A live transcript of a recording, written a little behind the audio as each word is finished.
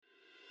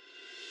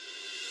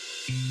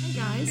Hey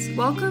guys,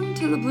 welcome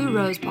to the Blue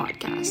Rose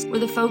Podcast, where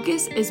the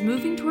focus is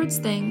moving towards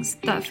things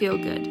that feel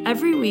good.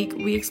 Every week,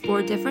 we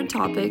explore different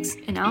topics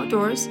in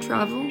outdoors,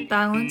 travel,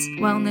 balance,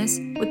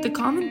 wellness, with the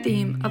common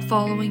theme of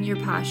following your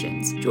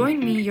passions.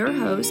 Join me, your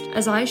host,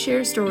 as I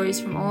share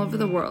stories from all over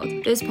the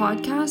world. This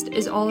podcast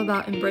is all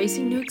about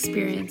embracing new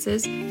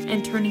experiences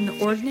and turning the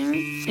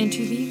ordinary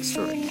into the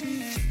extraordinary.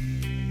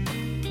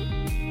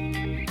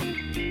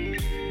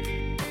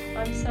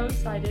 I'm so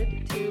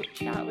excited to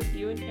chat with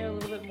you and hear a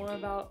little bit more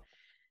about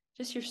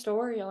just your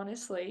story,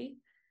 honestly.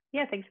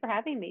 Yeah, thanks for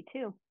having me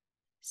too.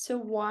 So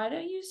why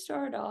don't you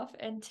start off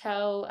and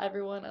tell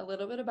everyone a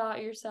little bit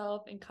about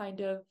yourself and kind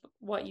of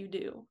what you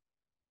do?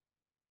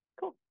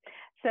 Cool.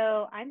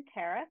 So I'm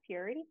Tara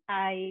Fury.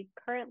 I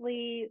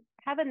currently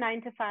have a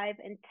 9 to 5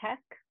 in tech,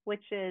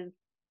 which is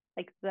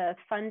like the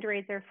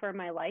fundraiser for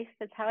my life,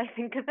 is how I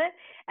think of it.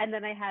 And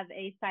then I have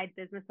a side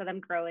business that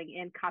I'm growing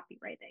in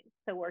copywriting.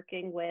 So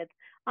working with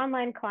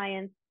online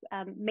clients,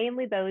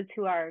 mainly those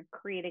who are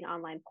creating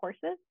online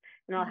courses,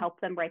 and I'll help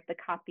them write the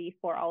copy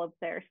for all of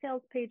their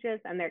sales pages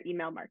and their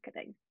email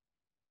marketing.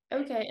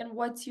 Okay, and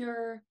what's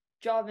your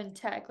job in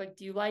tech? Like,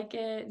 do you like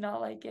it,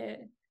 not like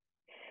it?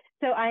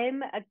 So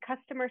I'm a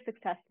customer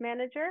success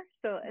manager,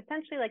 so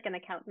essentially like an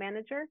account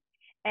manager,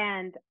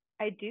 and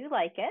I do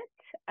like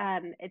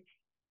it.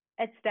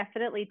 It's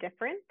definitely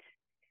different.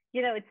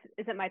 Is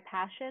it my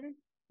passion?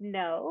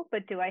 No,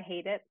 but do I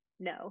hate it?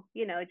 No.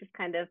 It just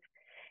kind of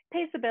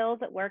pays the bills.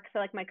 It works. So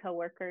like my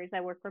coworkers,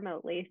 I work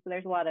remotely, so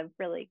there's a lot of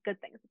really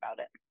good things about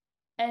it.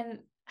 And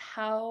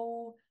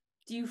how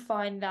do you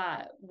find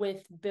that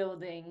with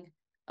building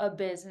a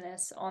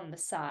business on the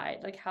side?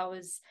 Like, how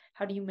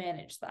do you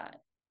manage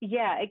that?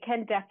 Yeah, it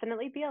can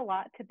definitely be a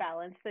lot to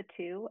balance the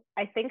two.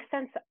 I think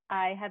since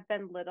I have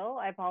been little,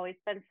 I've always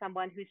been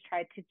someone who's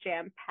tried to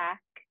jam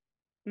pack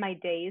my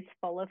days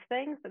full of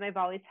things. And I've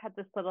always had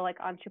this little like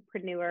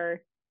entrepreneur,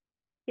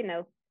 you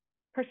know,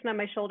 person on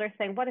my shoulder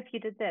saying, what if you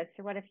did this?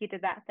 Or what if you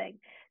did that thing?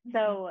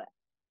 So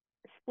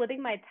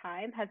splitting my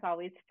time has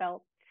always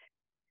felt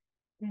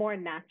more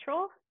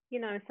natural.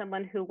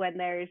 Someone who, when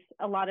there's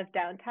a lot of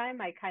downtime,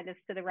 I kind of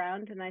sit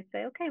around and I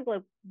say, okay,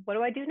 well, what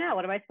do I do now?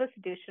 What am I supposed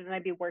to do? Shouldn't I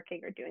be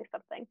working or doing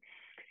something?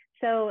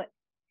 So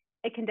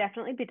it can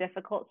definitely be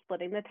difficult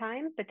splitting the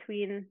time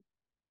between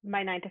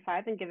my 9 to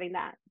 5 and giving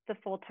that the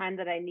full time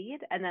that I need,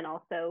 and then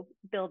also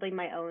building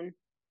my own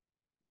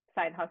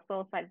side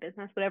hustle, side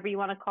business, whatever you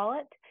want to call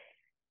it.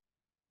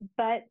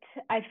 But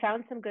I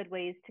found some good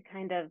ways to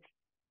kind of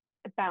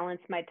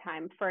balance my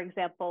time. For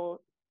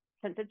example,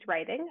 since it's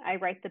writing, I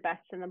write the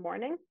best in the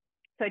morning.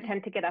 So I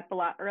tend to get up a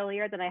lot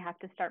earlier than I have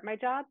to start my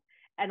job,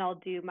 and I'll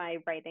do my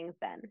writing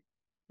then.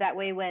 That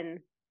way, when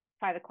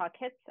 5 o'clock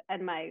hits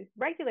and my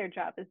regular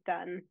job is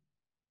done,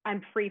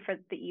 I'm free for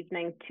the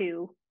evening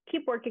to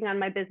keep working on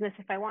my business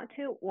if I want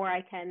to, or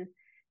I can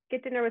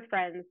get dinner with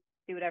friends,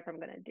 do whatever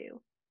I'm going to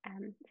do.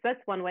 So that's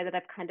one way that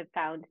I've kind of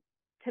found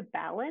to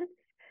balance.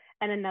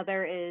 And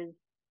another is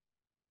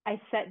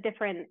I set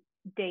different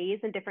days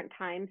and different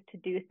times to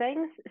do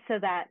things so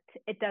that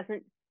it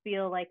doesn't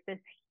feel like this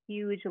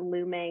huge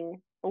looming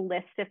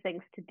list of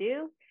things to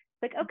do.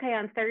 Like, okay,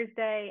 on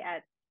Thursday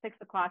at 6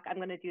 o'clock, I'm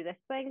going to do this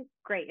thing.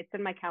 Great. It's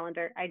in my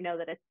calendar. I know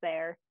that it's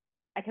there.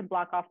 I can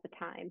block off the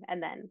time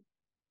and then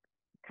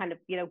kind of,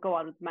 go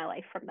on with my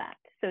life from that.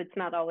 So it's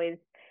not always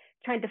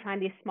trying to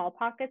find these small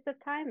pockets of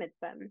time. It's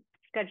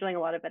scheduling a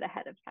lot of it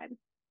ahead of time.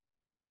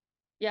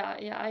 Yeah,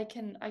 I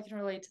can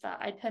relate to that.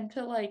 I tend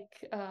to like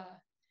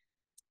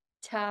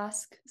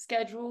task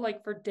schedule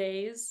like for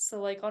days.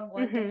 So like on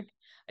one day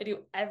I do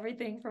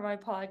everything for my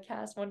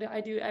podcast. One day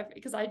I do every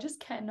because I just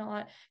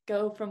cannot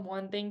go from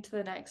one thing to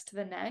the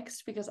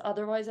next because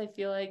otherwise I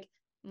feel like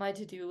my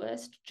to-do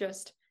list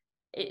just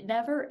it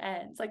never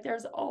ends. Like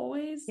there's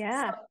always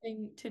Yeah.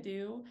 something to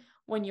do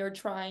when you're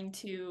trying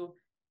to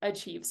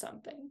achieve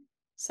something.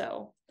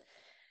 So,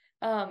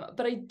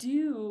 but I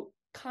do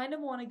kind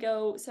of want to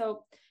go.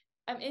 So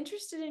I'm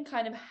interested in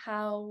kind of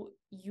how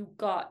you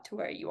got to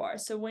where you are.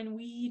 So when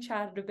we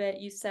chatted a bit,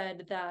 you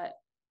said that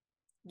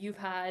you've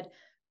had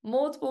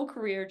multiple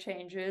career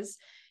changes.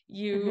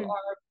 You Mm-hmm.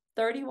 are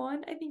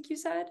 31, I think you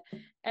said.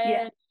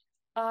 Yeah. And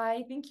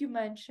I think you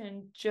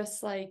mentioned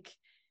just like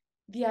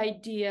the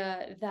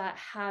idea that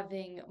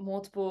having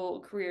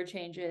multiple career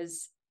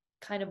changes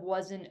kind of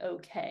wasn't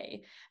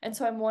okay. And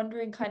so I'm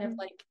wondering kind of Mm-hmm.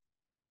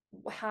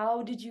 like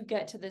how did you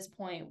get to this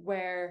point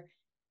where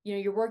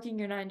you're working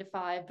your 9 to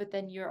 5 but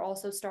then you're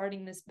also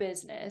starting this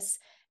business,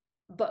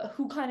 but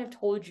who kind of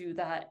told you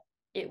that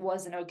it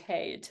wasn't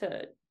okay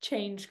to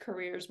change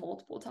careers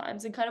multiple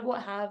times, and kind of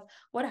what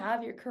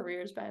have your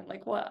careers been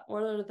like, what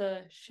are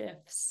the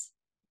shifts?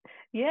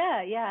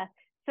 Yeah. Yeah.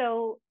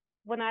 So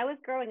when I was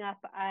growing up,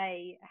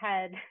 I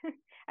had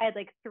I had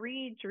like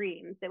three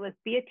dreams. It was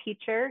be a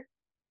teacher,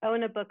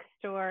 own a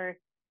bookstore,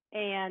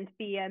 and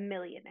be a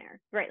millionaire.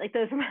 Right. Like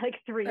those are my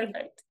like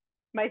Perfect.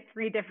 my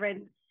three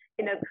different,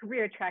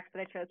 career tracks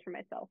that I chose for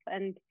myself.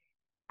 And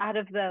out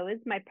of those,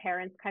 my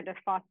parents kind of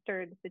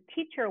fostered the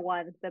teacher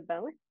one the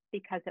most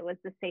because it was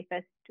the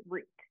safest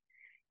route.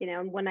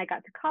 And when I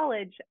got to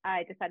college,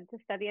 I decided to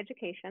study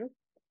education.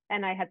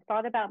 And I had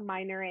thought about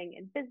minoring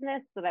in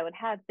business so that I would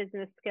have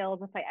business skills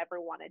if I ever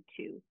wanted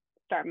to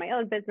start my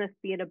own business,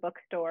 be it a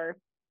bookstore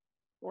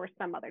or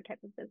some other type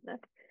of business.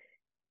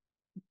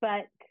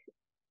 But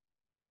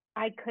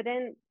I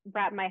couldn't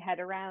wrap my head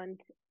around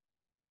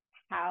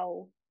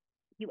how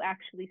you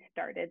actually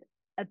started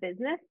a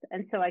business.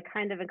 And so I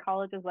kind of in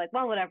college was like,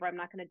 well, whatever, I'm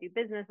not going to do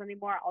business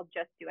anymore. I'll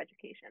just do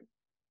education.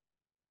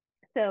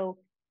 So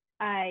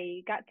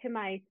I got to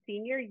my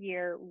senior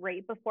year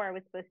right before I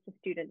was supposed to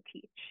student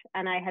teach.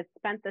 And I had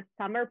spent the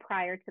summer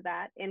prior to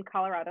that in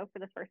Colorado for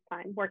the first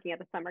time working at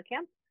a summer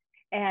camp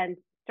and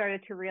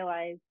started to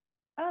realize,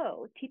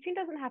 oh, teaching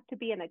doesn't have to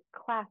be in a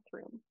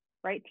classroom,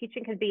 right?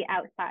 Teaching can be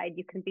outside.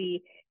 You can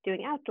be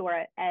doing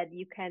outdoor ed.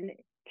 You can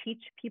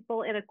teach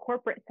people in a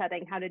corporate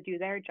setting how to do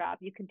their job.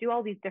 You can do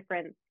all these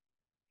different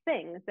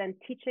things. And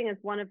teaching is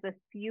one of the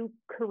few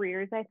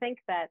careers, I think,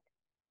 that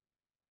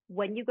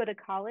when you go to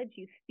college,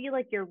 you feel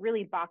like you're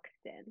really boxed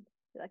in.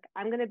 You're like,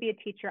 I'm going to be a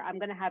teacher. I'm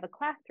going to have a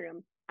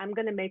classroom. I'm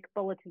going to make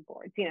bulletin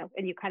boards,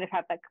 and you kind of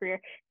have that career.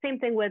 Same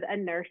thing with a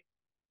nurse,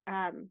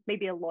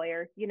 maybe a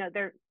lawyer. You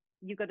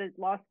go to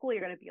law school,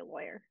 you're going to be a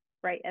lawyer,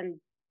 right? And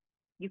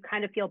you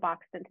kind of feel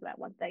boxed into that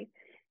one thing.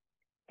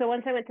 So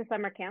once I went to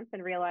summer camp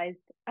and realized,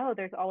 oh,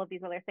 there's all of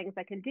these other things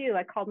I can do,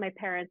 I called my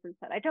parents and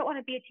said, I don't want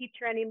to be a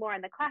teacher anymore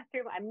in the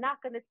classroom. I'm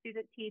not going to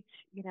student teach.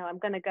 I'm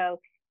going to go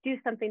do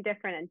something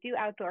different and do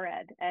outdoor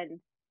ed. And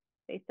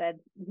they said,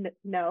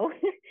 no,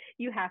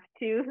 you have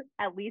to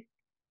at least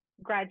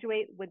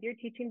graduate with your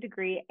teaching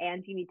degree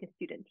and you need to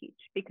student teach,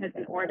 because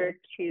in order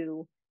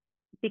to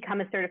become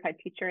a certified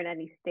teacher in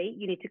any state,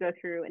 you need to go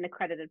through an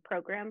accredited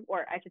program,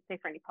 or I should say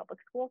for any public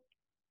school.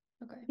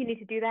 Okay. You need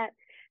to do that.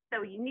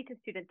 So you need to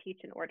student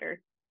teach in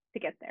order to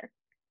get there.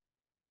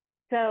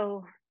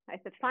 So I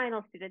said, fine,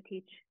 I'll student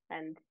teach,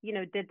 and,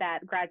 did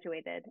that,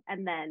 graduated,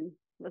 and then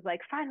was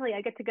like, finally,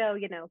 I get to go,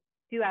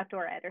 do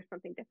outdoor ed or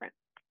something different.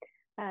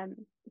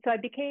 So I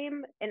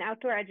became an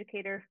outdoor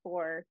educator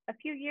for a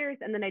few years,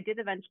 and then I did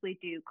eventually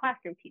do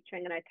classroom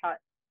teaching, and I taught,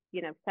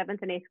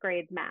 7th and 8th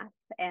grade math,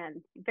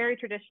 and very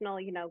traditional,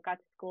 got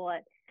to school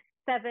at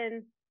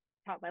 7,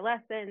 taught my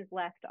lessons,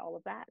 left, all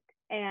of that.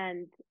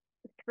 And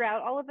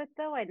throughout all of it,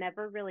 though, I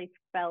never really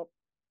felt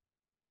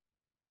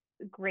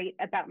great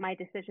about my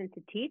decision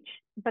to teach,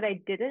 but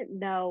I didn't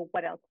know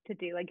what else to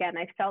do. Again,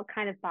 I felt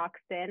kind of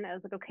boxed in. I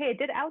was like, okay, I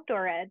did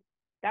outdoor ed.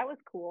 That was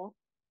cool.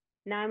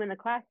 Now I'm in the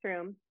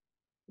classroom.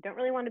 I don't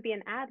really want to be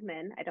an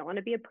admin. I don't want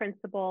to be a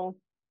principal.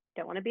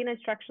 Don't want to be an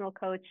instructional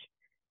coach.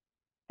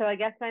 So I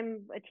guess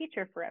I'm a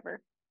teacher forever.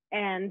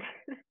 And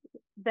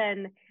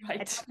then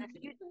Right.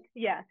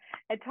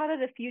 I taught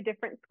at a few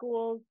different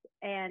schools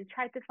and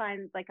tried to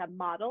find like a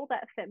model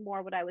that fit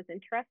more what I was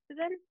interested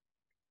in.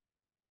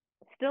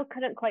 Still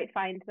couldn't quite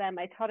find them.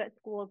 I taught at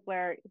schools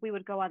where we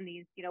would go on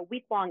these,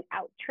 week-long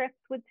out trips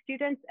with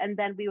students, and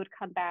then we would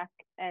come back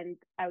and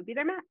I would be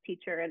their math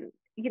teacher, and,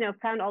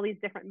 found all these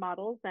different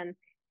models and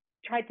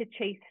tried to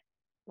chase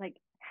like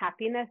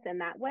happiness in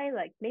that way.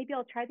 Like, maybe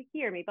I'll try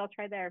here, maybe I'll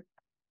try there.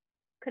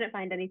 Couldn't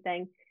find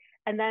anything.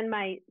 And then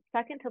my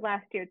second to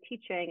last year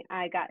teaching,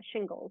 I got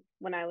shingles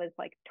when I was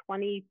like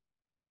 26,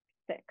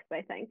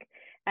 I think.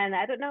 And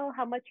I don't know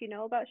how much you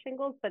know about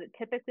shingles, but it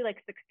typically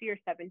like 60 or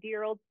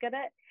 70-year-olds get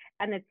it.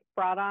 And it's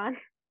brought on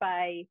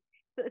by,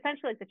 so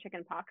essentially like the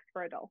chicken pox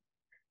for adults.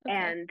 Okay.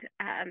 And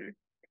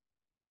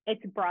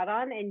it's brought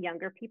on in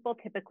younger people,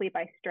 typically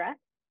by stress.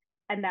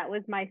 And that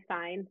was my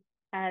sign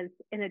as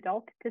an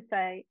adult to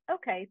say,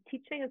 okay,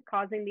 teaching is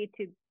causing me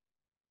to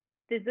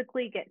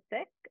physically get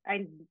sick.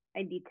 I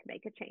need to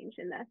make a change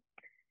in this.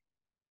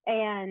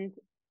 And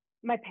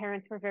my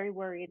parents were very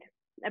worried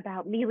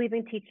about me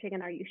leaving teaching,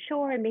 and are you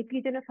sure? And maybe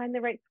you didn't find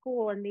the right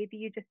school, and maybe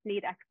you just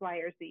need X, Y,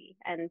 or Z.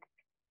 And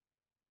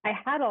I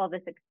had all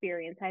this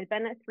experience. I'd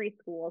been at 3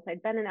 schools.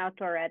 I'd been in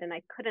outdoor ed, and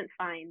I couldn't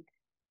find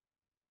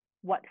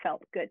what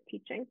felt good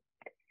teaching.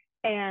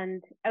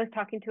 And I was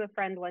talking to a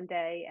friend one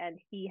day, and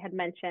he had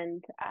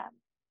mentioned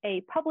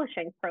a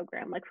publishing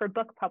program, like for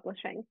book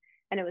publishing.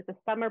 And it was a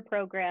summer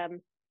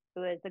program. It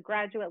was a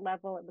graduate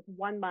level. It was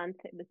 1 month.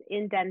 It was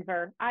in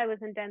Denver. I was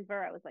in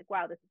Denver. I was like,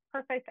 wow, this is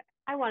perfect.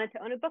 I wanted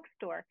to own a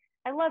bookstore.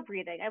 I love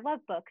reading. I love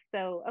books.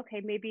 So,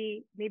 okay,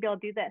 maybe I'll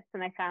do this.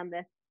 And I found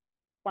this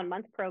 1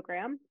 month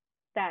program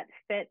that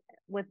fit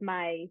with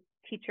my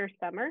teacher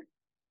summer.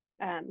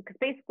 Because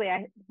basically,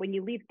 when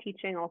you leave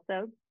teaching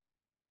also,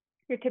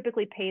 you're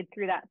typically paid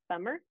through that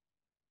summer,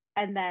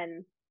 and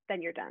then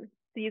you're done.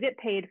 So you get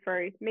paid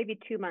for maybe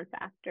 2 months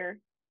after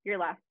your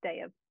last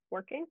day of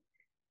working.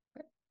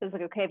 So I was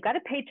like, okay, I've got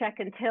a paycheck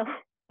until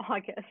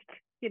August.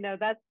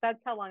 That's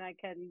how long I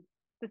can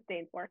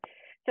sustain for.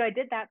 So I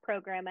did that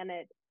program, and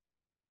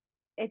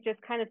it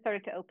just kind of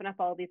started to open up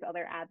all these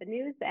other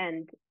avenues.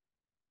 And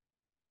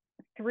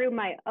through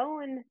my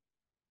own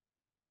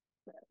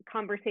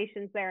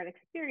conversations there and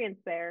experience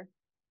there,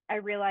 I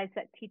realized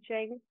that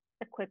teaching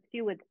equips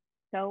you with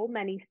so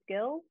many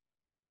skills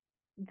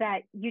that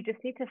you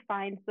just need to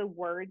find the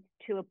words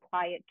to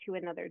apply it to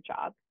another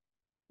job,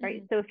 right?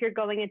 Mm-hmm. So if you're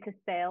going into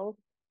sales,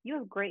 you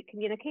have great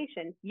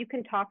communication. You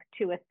can talk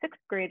to a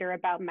sixth grader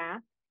about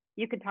math.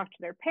 You can talk to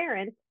their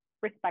parents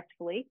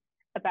respectfully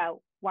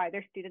about why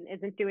their student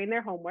isn't doing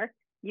their homework.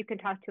 You can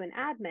talk to an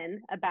admin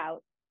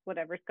about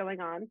whatever's going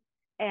on.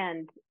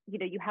 And,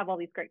 you have all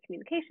these great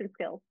communication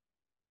skills.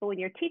 But when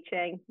you're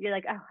teaching, you're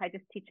like, oh, I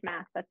just teach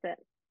math. That's it,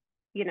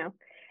 you know?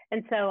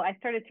 And so I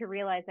started to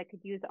realize I could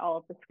use all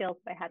of the skills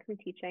that I had from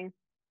teaching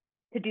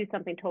to do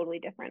something totally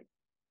different.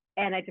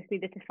 And I just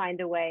needed to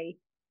find a way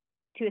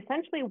to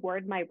essentially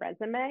word my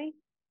resume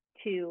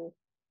to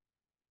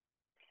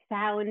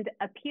sound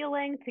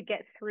appealing, to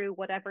get through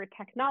whatever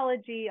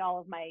technology all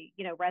of my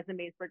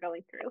resumes were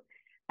going through.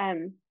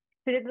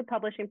 So I did the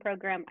publishing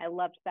program. I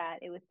loved that.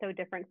 It was so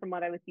different from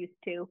what I was used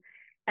to.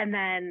 And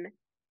then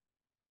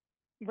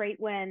right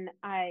when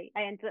I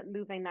ended up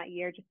moving that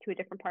year just to a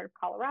different part of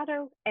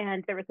Colorado,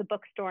 and there was a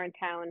bookstore in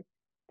town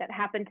that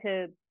happened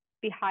to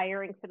be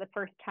hiring for the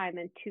first time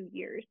in 2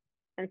 years.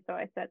 And so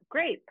I said,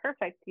 great,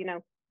 perfect.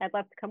 I'd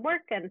love to come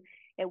work. And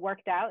it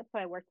worked out. So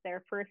I worked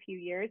there for a few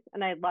years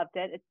and I loved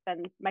it. It's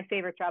been my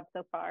favorite job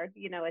so far.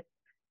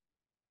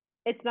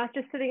 It's not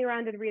just sitting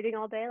around and reading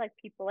all day like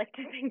people like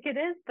to think it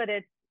is, but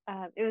it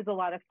was a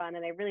lot of fun.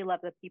 And I really love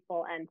the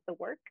people and the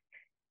work.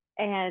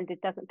 And it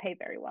doesn't pay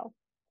very well.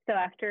 So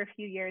after a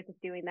few years of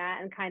doing that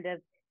and kind of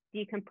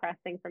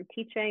decompressing from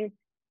teaching,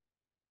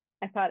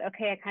 I thought,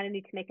 okay, I kind of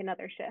need to make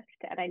another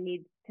shift and I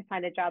need to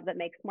find a job that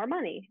makes more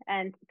money.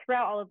 And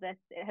throughout all of this,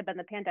 it had been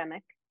the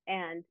pandemic.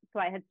 And so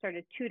I had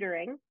started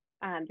tutoring,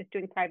 just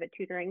doing private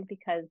tutoring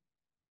because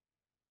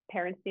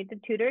parents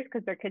needed tutors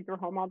because their kids were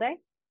home all day.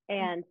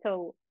 And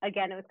so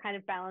again, it was kind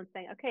of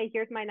balancing, okay,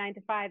 here's my 9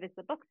 to 5 is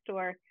the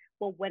bookstore.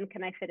 Well, when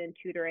can I fit in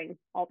tutoring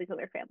all these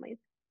other families?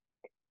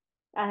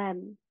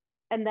 And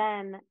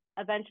then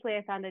eventually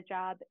I found a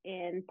job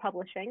in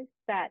publishing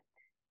that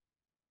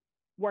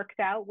worked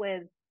out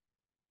with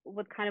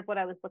kind of what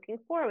I was looking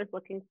for. I was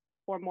looking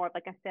for more of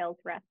like a sales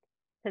rep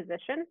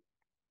position.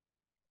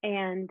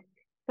 And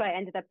so I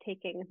ended up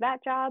taking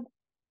that job.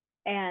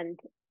 And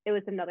it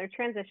was another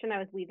transition. I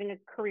was leaving a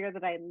career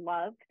that I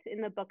loved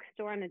in the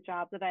bookstore and a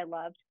job that I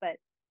loved. But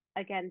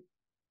again,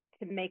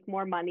 to make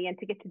more money and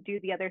to get to do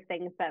the other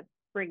things that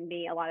bring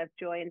me a lot of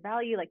joy and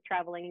value, like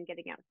traveling and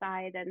getting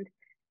outside and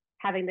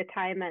having the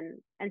time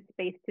and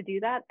space to do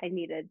that, I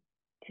needed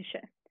to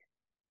shift.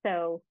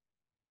 So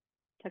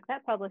took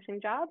that publishing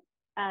job.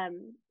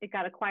 It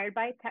got acquired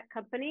by a tech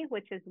company,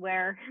 which is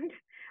where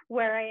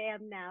I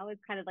am now, is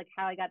kind of like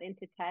how I got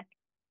into tech.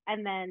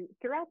 And then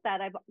throughout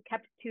that, I've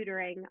kept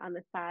tutoring on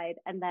the side.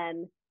 And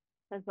then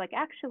I was like,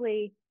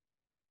 actually,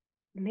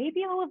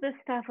 maybe all of this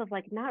stuff of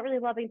like not really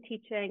loving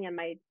teaching and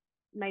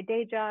my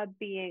day job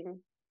being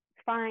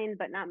fine,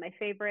 but not my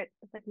favorite.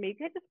 It's like, maybe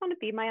I just want to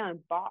be my own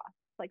boss.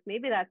 Like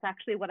maybe that's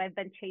actually what I've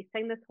been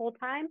chasing this whole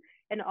time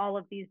in all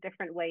of these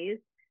different ways.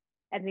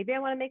 And maybe I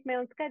want to make my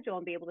own schedule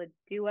and be able to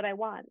do what I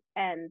want.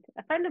 And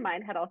a friend of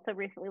mine had also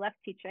recently left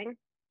teaching.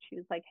 She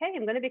was like, hey,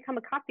 I'm going to become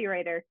a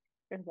copywriter.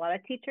 There's a lot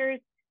of teachers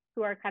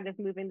who are kind of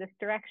moving this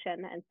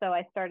direction. And so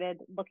I started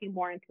looking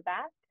more into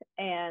that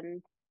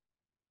and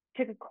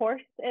took a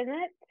course in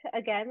it,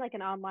 again, like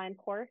an online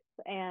course,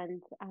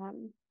 and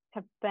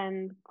have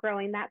been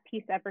growing that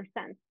piece ever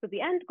since. So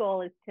the end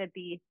goal is to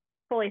be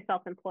fully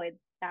self-employed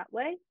that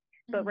way.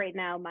 But right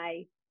now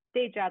my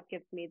day job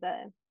gives me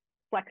the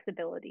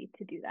flexibility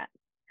to do that.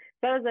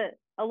 So that was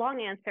a long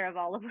answer of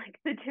all of like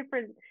the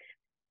different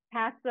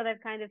paths that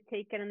I've kind of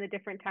taken and the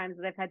different times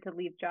that I've had to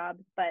leave jobs.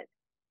 But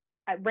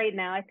right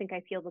now, I think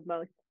I feel the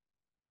most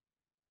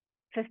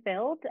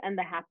fulfilled and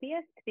the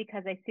happiest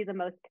because I see the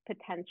most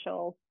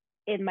potential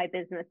in my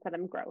business that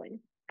I'm growing.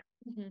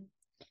 Mm-hmm.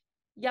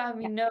 Yeah, I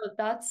mean, no,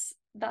 that's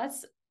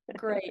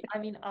great. I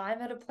mean,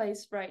 I'm at a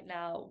place right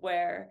now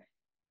where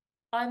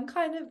I'm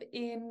kind of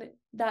in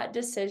that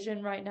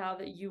decision right now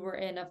that you were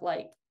in of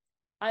like,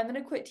 I'm going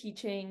to quit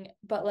teaching,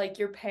 but like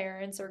your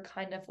parents are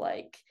kind of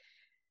like,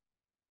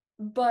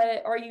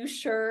 but are you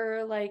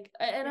sure? Like,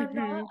 and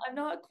I'm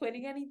not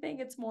quitting anything.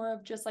 It's more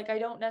of just like, I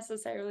don't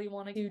necessarily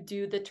want to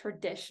do the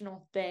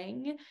traditional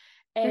thing.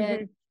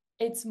 And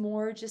it's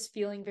more just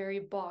feeling very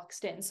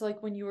boxed in. So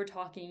like when you were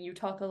talking, you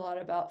talk a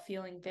lot about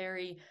feeling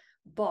very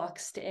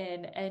boxed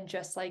in and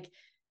just like,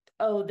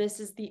 oh, this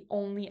is the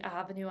only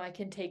avenue I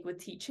can take with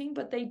teaching.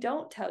 But they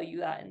don't tell you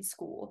that in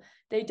school.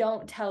 They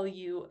don't tell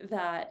you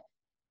that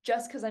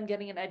just because I'm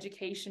getting an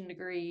education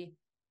degree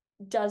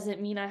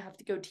doesn't mean I have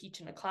to go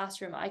teach in a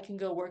classroom. I can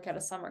go work at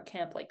a summer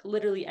camp, like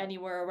literally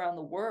anywhere around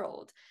the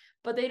world.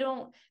 But they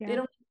don't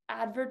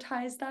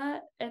advertise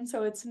that. And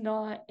so it's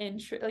not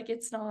like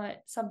it's not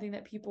something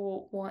that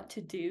people want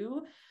to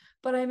do.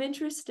 But I'm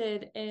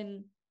interested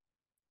in,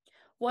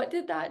 what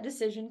did that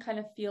decision kind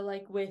of feel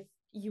like with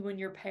you and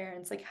your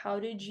parents? Like, how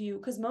did you,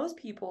 because most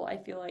people I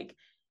feel like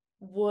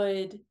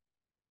would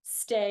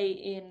stay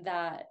in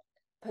that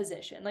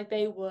position. Like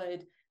they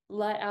would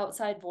let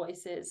outside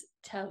voices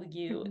tell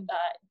you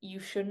that you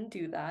shouldn't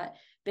do that.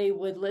 They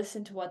would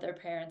listen to what their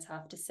parents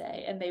have to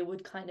say, and they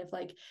would kind of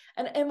like,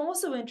 and I'm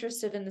also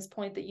interested in this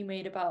point that you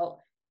made about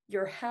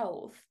your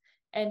health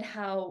and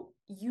how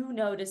you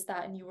noticed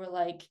that and you were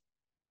like,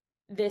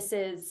 this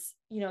is,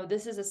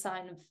 this is a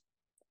sign of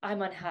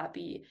I'm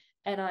unhappy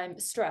and I'm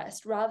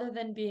stressed, rather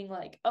than being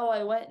like, oh,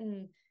 I went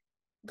and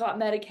got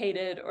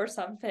medicated or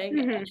something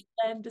Mm-hmm.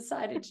 and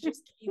decided to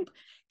just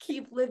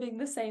keep living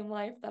the same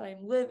life that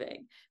I'm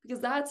living. Because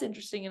that's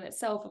interesting in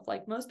itself, of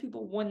like, most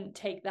people wouldn't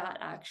take that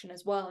action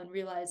as well and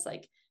realize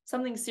like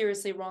something's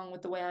seriously wrong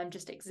with the way I'm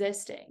just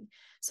existing.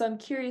 So I'm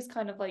curious,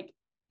 kind of like,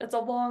 it's a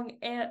long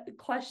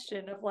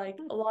question of like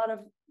a lot of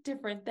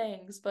different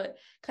things, but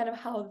kind of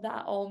how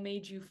that all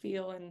made you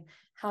feel and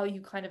how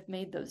you kind of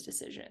made those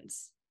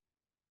decisions.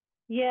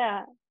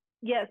 Yeah.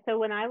 Yeah. So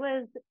when I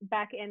was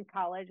back in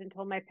college and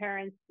told my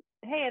parents,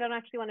 hey, I don't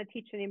actually want to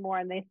teach anymore,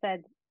 and they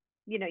said,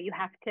 you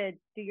have to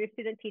do your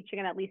student teaching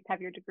and at least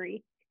have your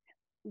degree.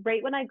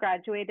 Right when I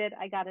graduated,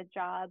 I got a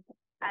job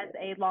as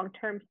a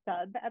long-term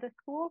sub at a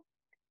school.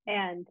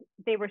 And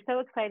they were so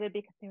excited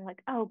because they were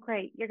like, oh,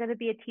 great, you're going to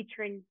be a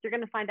teacher and you're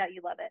going to find out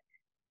you love it.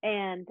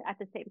 And at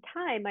the same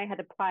time, I had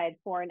applied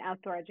for an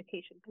outdoor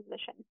education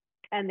position.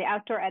 And the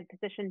outdoor ed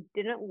position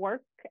didn't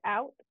work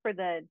out for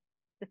the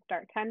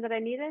start time that I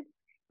needed.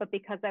 But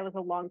because I was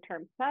a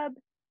long-term sub,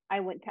 I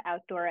went to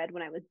outdoor ed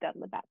when I was done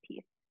with that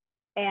piece.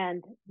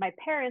 And my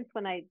parents,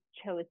 when I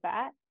chose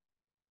that,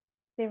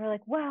 they were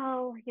like,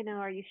 well,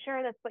 are you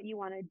sure that's what you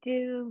want to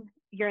do?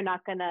 You're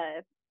not going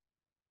to,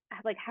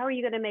 like, how are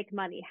you going to make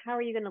money? How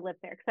are you going to live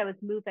there? Because I was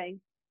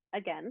moving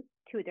again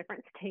to a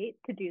different state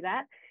to do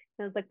that.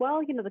 And I was like, well,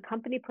 the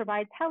company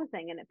provides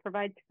housing and it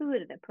provides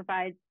food and it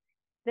provides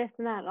this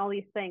and that and all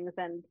these things.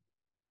 And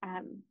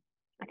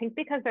I think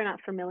because they're not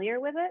familiar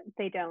with it,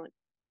 they don't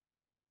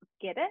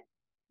get it.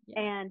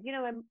 Yeah. And,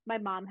 my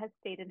mom has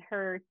stayed in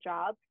her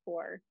job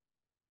for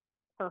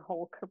her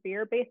whole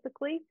career,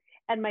 basically.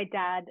 And my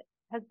dad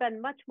has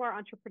been much more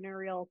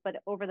entrepreneurial, but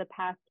over the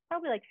past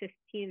probably like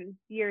 15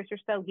 years or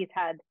so, he's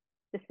had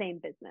the same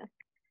business.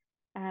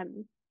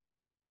 Um,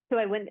 so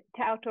I went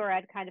to outdoor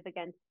ed kind of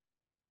against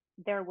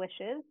their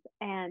wishes.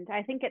 And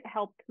I think it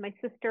helped. My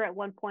sister at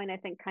one point, I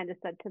think, kind of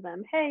said to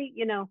them, hey,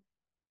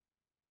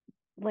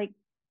 like,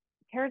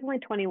 Tara's only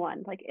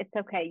 21. Like, it's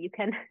okay. You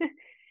can,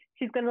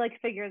 she's going to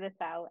like figure this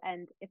out.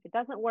 And if it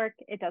doesn't work,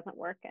 it doesn't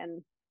work.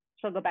 And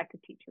she'll go back to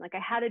teaching. Like, I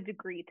had a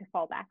degree to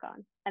fall back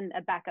on and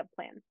a backup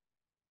plan.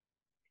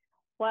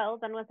 Well,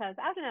 then once I was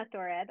out in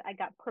outdoor ed, I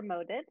got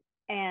promoted.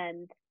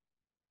 And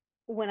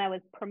when I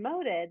was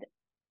promoted,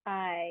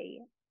 I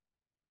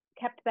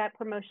kept that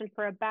promotion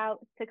for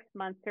about 6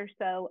 months or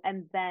so,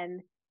 and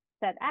then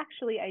said,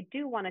 actually, I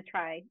do want to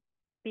try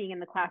being in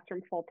the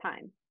classroom full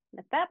time. And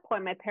at that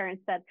point, my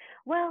parents said,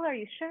 well, are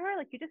you sure?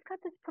 Like, you just got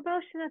this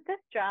promotion at this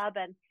job,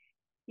 and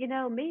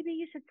maybe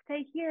you should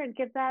stay here and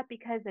give that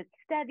because it's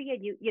steady.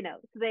 And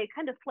so they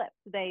kind of flipped.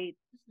 They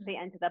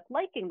ended up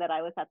liking that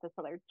I was at this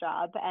other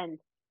job and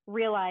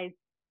realized,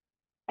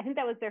 I think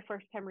that was their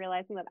first time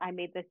realizing that I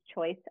made this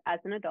choice as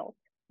an adult,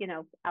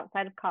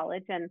 outside of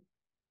college. And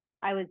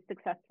I was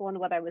successful in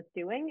what I was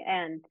doing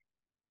and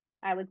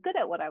I was good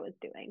at what I was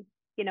doing.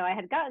 I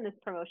had gotten this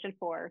promotion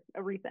for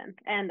a reason.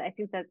 And I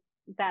think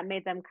that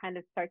made them kind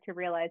of start to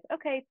realize,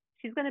 okay,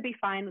 she's going to be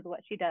fine with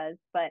what she does,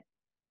 but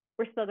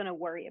we're still going to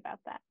worry about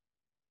that.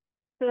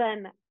 So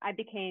then I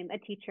became a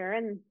teacher.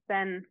 And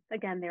then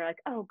again, they were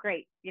like, oh,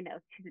 great. She's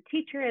a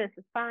teacher. This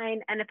is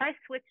fine. And if I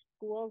switched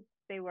schools,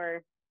 they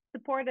were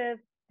supportive,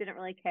 didn't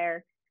really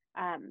care.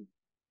 And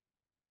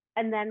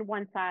then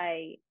once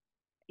I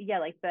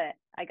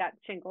got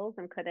shingles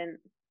and couldn't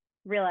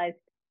realize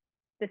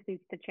this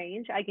needs to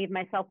change, I gave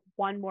myself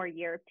one more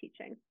year of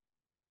teaching.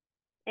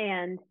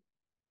 And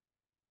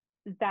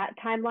that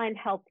timeline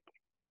helped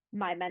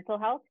my mental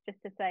health, just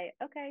to say,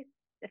 okay,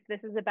 if this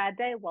is a bad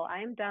day, well, I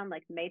am done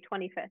like May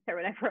 25th or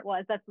whatever it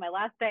was. That's my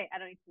last day. I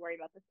don't need to worry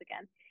about this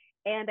again.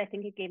 And I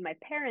think it gave my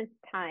parents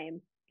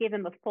time, gave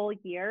them a full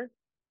year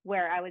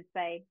where I would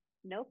say,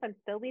 nope, I'm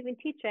still leaving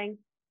teaching.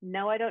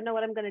 No, I don't know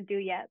what I'm going to do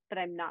yet, but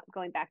I'm not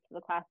going back to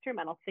the classroom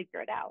and I'll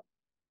figure it out.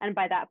 And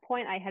by that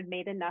point, I had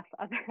made enough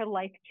other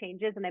life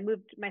changes and I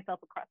moved myself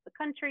across the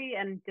country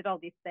and did all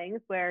these things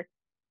where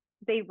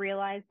they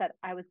realized that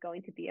I was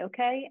going to be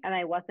okay. And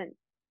I wasn't,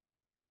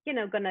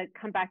 going to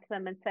come back to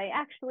them and say,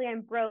 actually,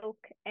 I'm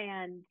broke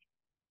and,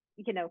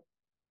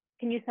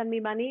 can you send me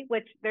money?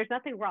 Which there's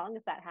nothing wrong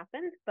if that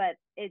happens, but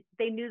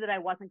they knew that I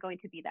wasn't going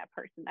to be that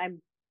person.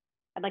 I'm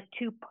like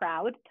too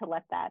proud to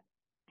let that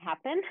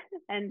happen.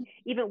 And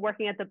even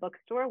working at the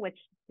bookstore, which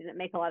didn't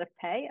make a lot of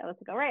pay, I was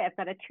like, all right, I've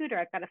got a tutor.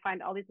 I've got to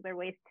find all these other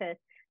ways to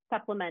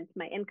supplement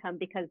my income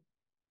because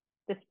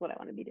this is what I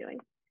want to be doing.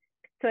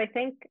 So I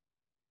think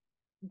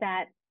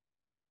that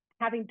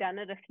having done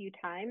it a few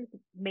times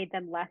made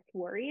them less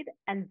worried.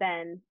 And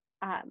then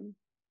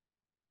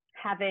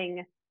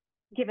having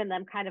given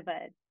them kind of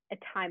a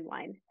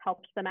timeline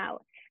helped them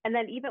out. And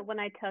then even when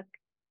I took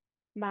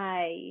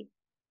my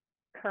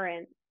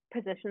current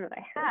position that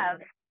I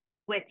have,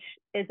 which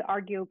is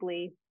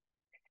arguably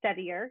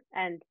steadier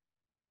and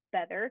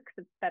better because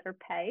it's better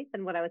pay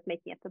than what I was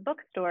making at the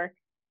bookstore,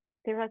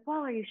 they were like, well,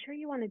 are you sure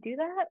you want to do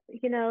that?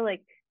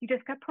 Like you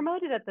just got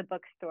promoted at the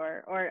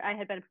bookstore, or I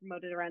had been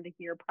promoted around a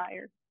year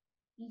prior.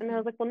 And I Mm-hmm.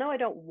 was like, well, no, I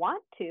don't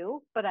want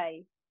to, but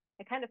I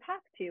kind of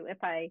have to if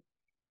I,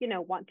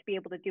 want to be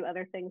able to do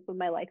other things with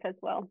my life as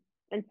well.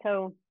 And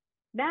so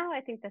now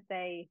I think that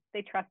they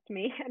trust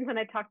me. And when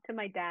I talk to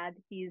my dad,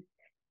 he's,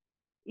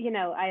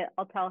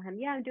 I'll tell him,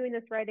 yeah, I'm doing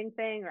this writing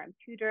thing, or I'm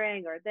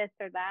tutoring, or this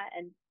or that.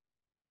 And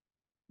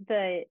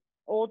the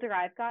older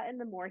I've gotten,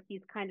 the more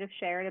he's kind of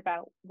shared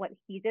about what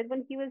he did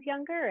when he was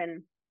younger.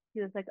 And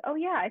he was like, oh,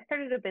 yeah, I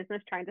started a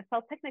business trying to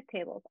sell picnic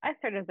tables. I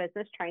started a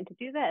business trying to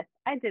do this.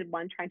 I did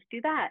one trying to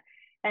do that.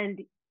 And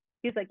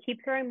he's like, keep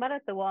throwing mud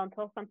at the wall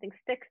until something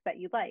sticks that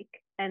you like.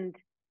 And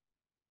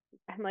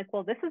I'm like,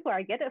 well, this is where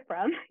I get it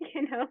from.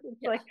 It's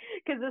Yeah. like,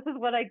 because this is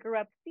what I grew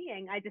up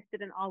seeing. I just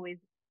didn't always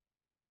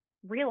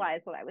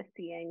realize what I was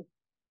seeing,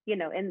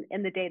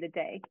 in the day to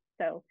day.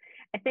 So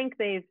I think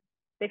they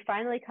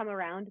finally come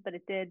around, but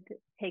it did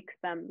take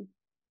some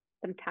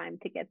time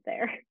to get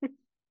there.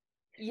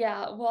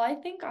 Yeah, well, I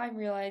think I'm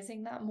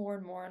realizing that more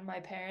and more in my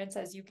parents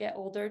as you get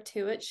older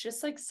too. It's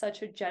just like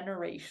such a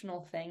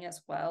generational thing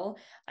as well.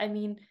 I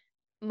mean,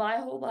 my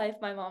whole life,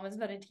 my mom has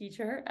been a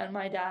teacher and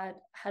my dad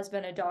has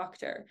been a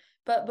doctor.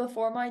 But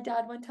before my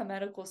dad went to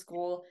medical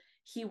school,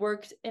 he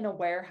worked in a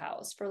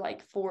warehouse for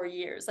like 4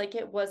 years. Like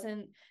it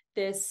wasn't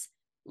this,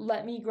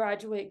 let me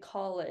graduate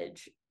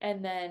college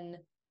and then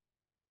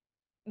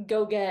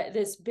go get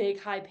this big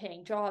high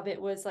paying job.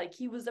 It was like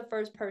he was the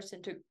first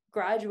person to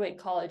graduate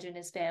college in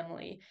his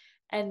family.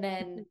 And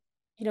then,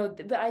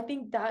 but I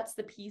think that's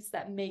the piece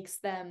that makes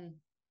them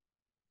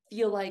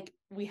feel like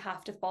we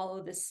have to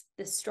follow this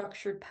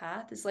structured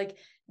path. Is like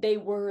they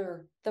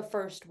were the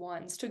first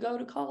ones to go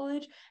to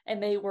college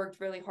and they worked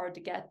really hard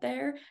to get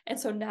there. And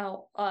so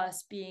now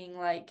us being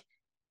like,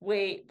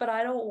 wait, but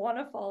I don't want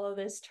to follow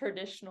this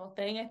traditional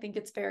thing. I think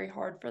it's very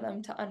hard for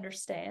them to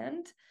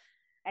understand.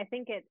 I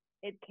think it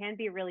can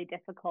be really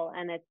difficult,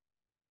 and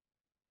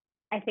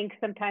I think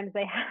sometimes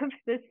they have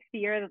this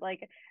fear that,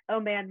 like, oh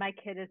man, my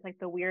kid is like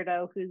the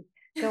weirdo who's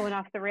going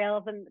off the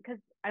rails, and because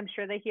I'm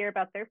sure they hear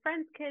about their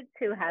friends' kids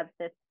who have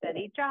this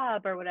steady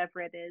job or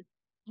whatever it is,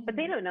 but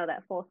they Mhm. don't know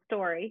that full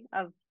story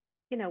of,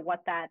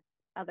 what that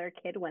other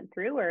kid went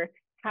through or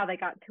how they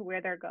got to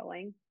where they're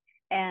going.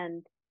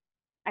 And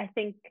I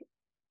think,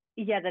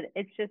 yeah, that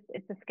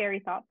it's a scary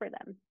thought for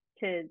them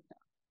to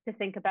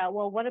think about,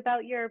 well, what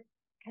about your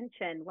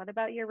pension? What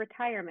about your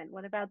retirement?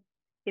 What about,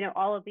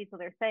 all of these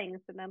other things?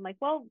 And I'm like,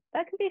 well,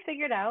 that can be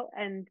figured out,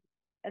 and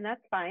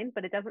that's fine,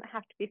 but it doesn't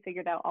have to be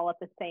figured out all at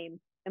the same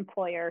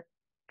employer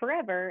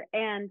forever.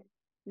 And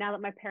now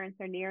that my parents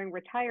are nearing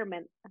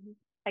retirement,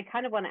 I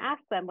kind of want to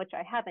ask them, which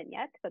I haven't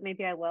yet, but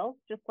maybe I will,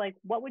 just like,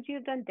 what would you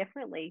have done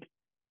differently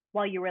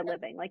while you were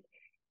living? Like,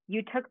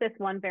 you took this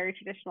one very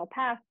traditional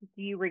path.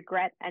 Do you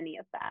regret any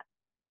of that?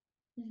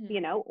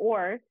 Mhm.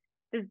 Or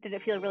did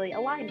it feel really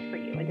aligned for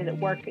you, and did it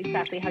work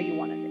exactly how you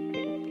wanted it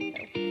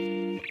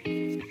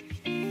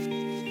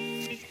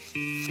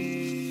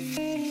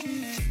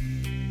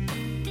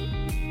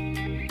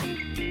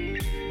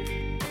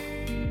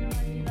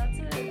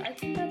I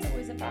think that's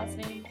always a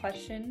fascinating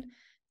question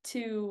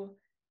to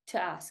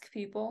ask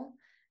people.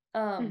 to?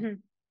 Um,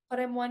 but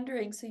I'm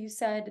wondering, so you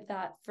said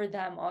that for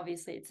them,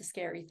 obviously it's a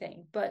scary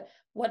thing, but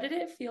what did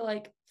it feel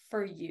like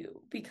for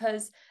you?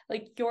 Because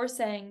like you're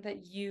saying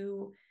that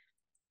you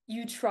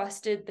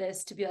trusted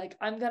this to be like,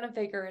 I'm gonna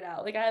figure it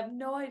out. Like I have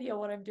no idea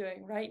what I'm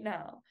doing right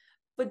now,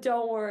 but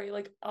don't worry,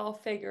 like I'll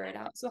figure it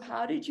out. So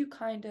how did you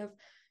kind of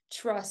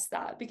trust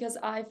that? Because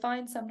I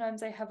find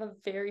sometimes I have a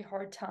very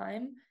hard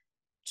time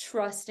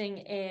trusting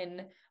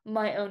in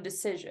my own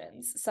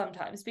decisions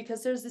sometimes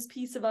because there's this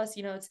piece of us,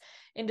 it's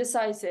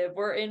indecisive,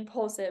 we're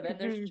impulsive, and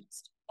there's Mm-hmm.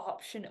 just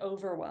option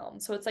overwhelm.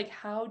 So it's like,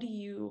 how do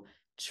you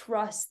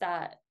trust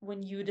that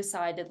when you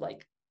decided,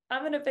 like,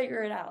 I'm gonna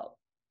figure it out,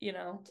 you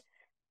know?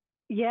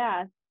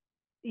 Yeah,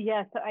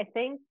 yeah. So I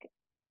think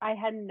I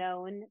had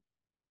known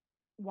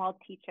while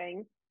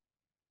teaching,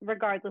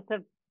 regardless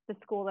of the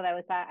school that I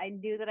was at, I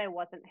knew that I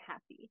wasn't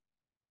happy.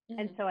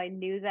 And Mm-hmm. so I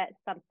knew that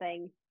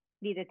something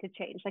needed to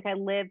change. Like I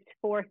lived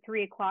for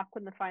 3 o'clock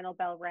when the final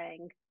bell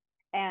rang,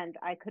 and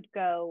I could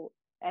go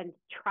and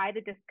try to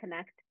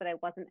disconnect, but I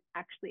wasn't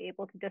actually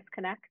able to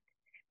disconnect.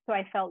 So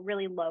I felt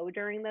really low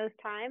during those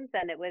times,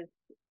 and it was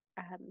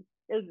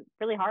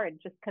really hard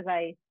just because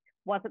I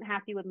wasn't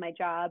happy with my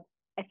job.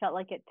 I felt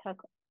like it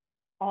took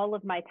all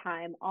of my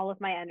time, all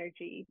of my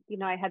energy.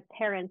 I had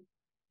parents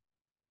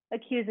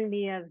accusing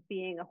me of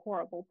being a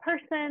horrible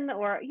person,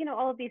 or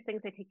all of these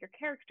things. They take your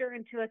character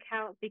into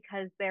account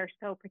because they're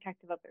so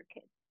protective of their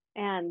kids.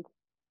 And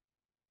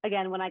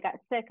again, when I got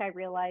sick, I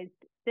realized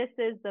this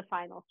is the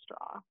final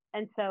straw.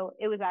 And so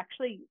it was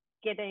actually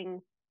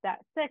getting that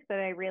sick that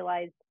I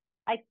realized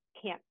I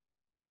can't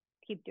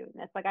keep doing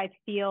this. Like I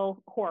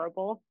feel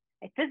horrible,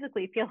 I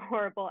physically feel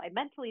horrible, I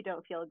mentally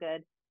don't feel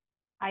good.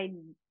 I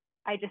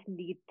i just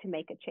need to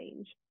make a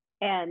change.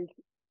 And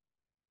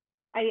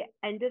I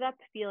ended up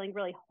feeling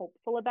really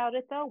hopeful about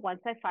it, though, once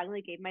I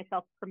finally gave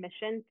myself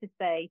permission to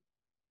say,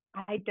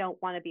 I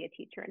don't want to be a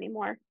teacher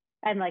anymore.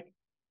 and like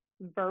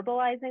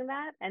verbalizing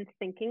that and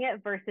thinking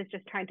it versus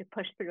just trying to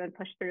push through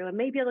and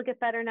maybe it'll get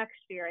better next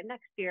year and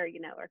next year,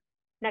 or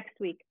next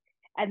week.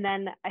 And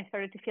then I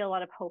started to feel a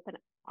lot of hope and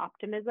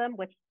optimism,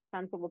 which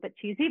sounds a little bit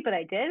cheesy, but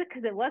I did,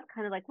 because it was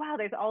kind of like, wow,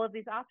 there's all of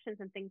these options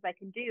and things I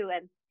can do.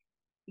 And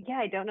yeah,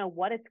 I don't know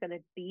what it's going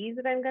to be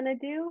that I'm going to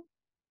do,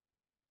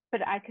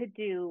 but I could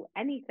do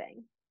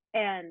anything.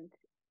 And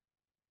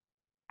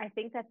I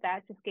think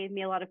that just gave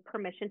me a lot of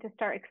permission to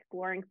start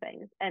exploring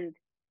things and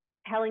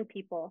telling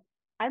people,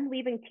 I'm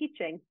leaving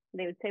teaching. And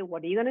they would say,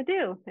 what are you going to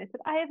do? And I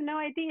said, I have no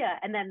idea.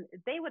 And then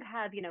they would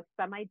have,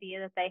 some idea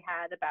that they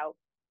had about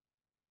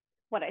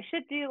what I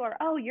should do, or,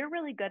 oh, you're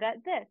really good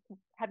at this.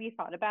 Have you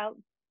thought about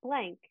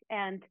blank?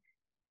 And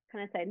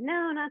kind of say,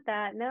 no, not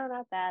that, no,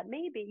 not that,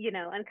 maybe,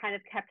 and kind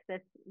of kept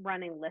this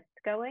running list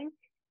going.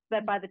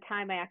 But by the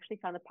time I actually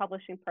found the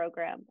publishing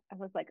program, I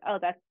was like, oh,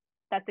 that's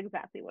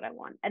exactly what I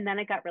want. And then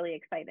it got really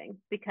exciting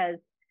because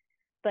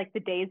like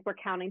the days were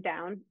counting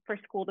down for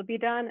school to be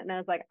done. And I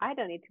was like, I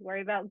don't need to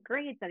worry about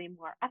grades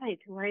anymore. I don't need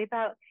to worry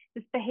about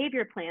this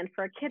behavior plan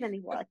for a kid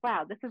anymore. Like,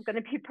 wow, this is going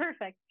to be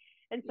perfect.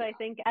 And so I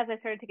think as I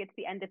started to get to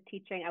the end of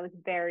teaching, I was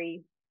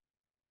very,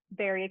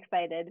 very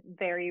excited,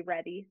 very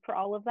ready for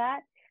all of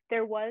that.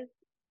 There was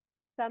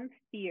some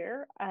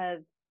fear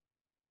of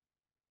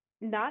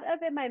not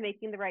of am I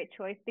making the right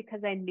choice, because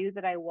I knew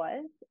that I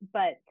was,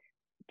 but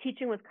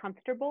teaching was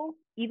comfortable.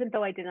 Even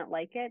though I didn't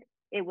like it,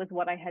 it was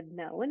what I had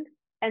known.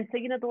 And so,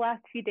 the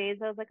last few days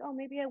I was like, oh,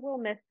 maybe I will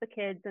miss the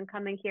kids and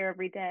coming here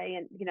every day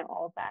and,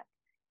 all of that.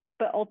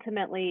 But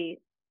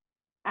ultimately,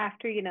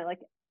 after,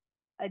 like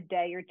a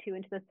day or two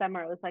into the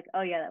summer, I was like,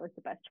 oh yeah, that was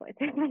the best choice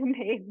I ever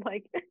made.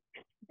 Like,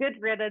 good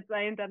riddance.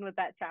 I am done with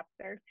that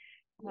chapter.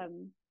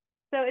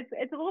 So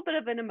it's a little bit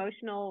of an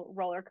emotional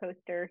roller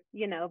coaster,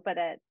 but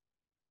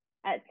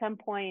at some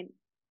point,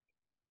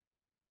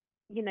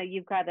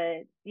 you've got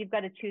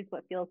to choose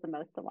what feels the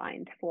most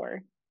aligned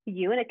for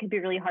you. And it can be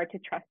really hard to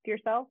trust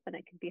yourself, and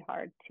it can be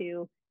hard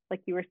to,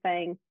 like you were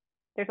saying,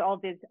 there's all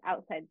these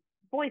outside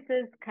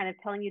voices kind of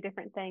telling you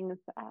different things.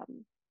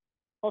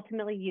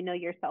 Ultimately, you know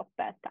yourself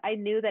best. I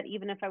knew that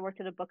even if I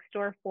worked at a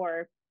bookstore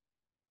for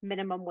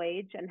minimum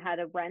wage and had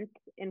a rent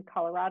in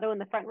Colorado in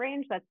the Front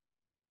Range that's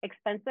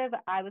expensive,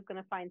 I was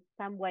going to find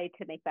some way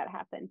to make that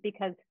happen,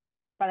 because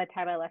by the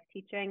time I left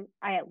teaching,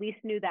 I at least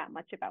knew that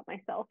much about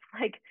myself.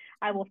 Like,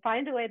 I will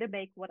find a way to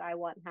make what I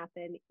want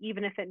happen,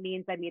 even if it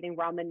means I'm eating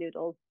ramen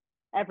noodles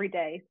every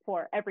day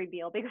for every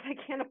meal because I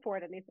can't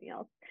afford anything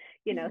else,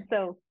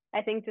 So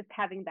I think just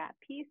having that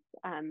piece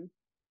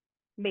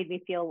made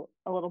me feel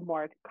a little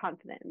more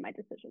confident in my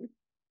decisions.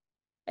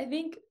 I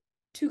think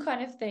two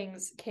kind of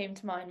things came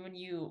to mind when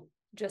you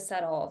just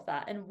said all of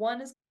that. And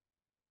one is,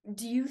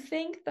 do you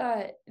think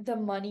that the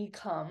money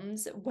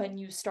comes when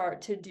you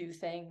start to do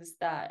things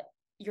that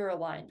you're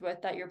aligned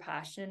with, that you're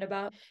passionate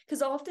about?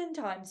 Because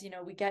oftentimes,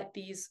 we get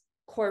these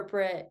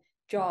corporate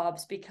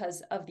jobs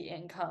because of the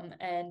income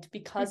and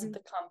because of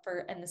the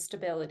comfort and the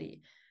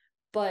stability.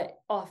 But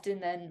often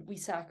then we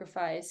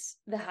sacrifice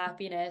the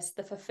happiness,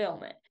 the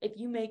fulfillment. If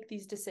you make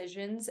these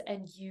decisions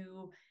and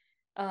you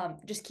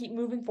just keep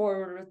moving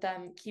forward with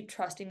them, keep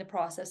trusting the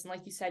process, and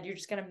like you said, you're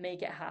just going to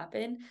make it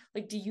happen.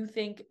 Like, do you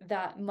think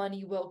that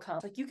money will come?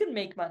 Like, you can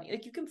make money,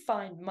 like you can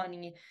find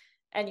money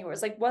anywhere.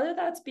 It's like, whether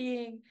that's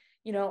being,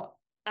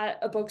 at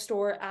a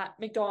bookstore, at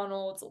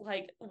McDonald's,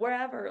 like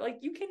wherever, like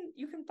you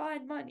can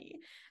find money.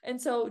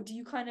 And so do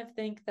you kind of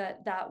think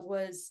that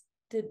was,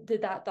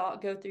 did that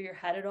thought go through your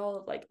head at all,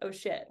 of like, oh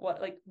shit,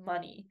 what, like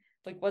money,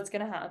 like what's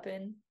going to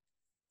happen?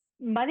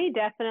 Money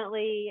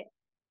definitely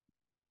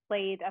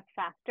played a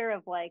factor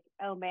of like,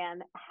 oh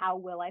man, how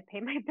will I pay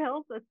my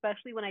bills,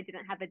 especially when I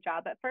didn't have a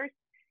job at first.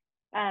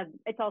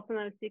 It's also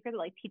not a secret that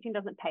like teaching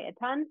doesn't pay a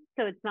ton.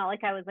 So it's not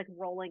like I was like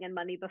rolling in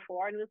money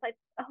before and it was like,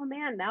 oh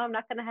man, now I'm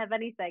not going to have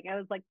anything. I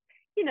was like,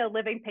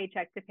 living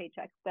paycheck to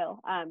paycheck still.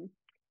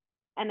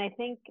 And I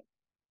think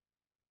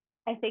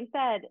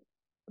that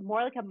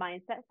more like a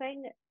mindset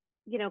thing,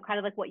 kind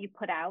of like what you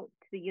put out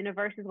to the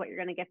universe is what you're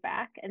going to get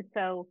back. And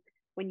so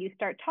when you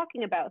start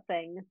talking about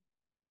things,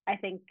 I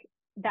think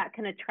that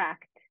can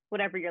attract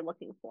whatever you're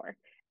looking for.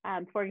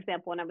 For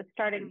example, when I was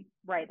starting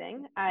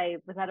writing, I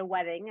was at a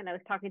wedding and I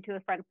was talking to a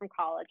friend from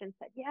college and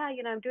said, yeah,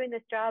 I'm doing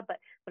this job, but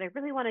what I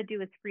really want to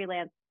do is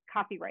freelance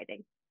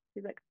copywriting.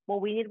 He's like, well,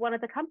 we need one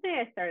at the company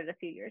I started a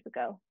few years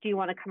ago. Do you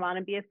want to come on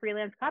and be a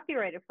freelance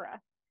copywriter for us?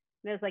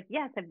 And I was like,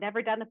 yes, I've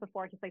never done it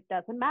before. He's like,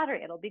 doesn't matter.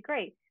 It'll be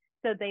great.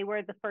 So they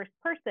were the first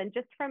person,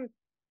 just from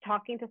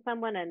talking to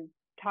someone and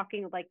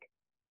talking like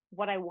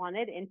what I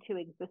wanted into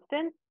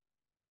existence,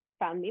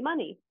 found me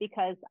money,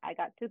 because I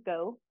got to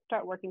go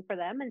start working for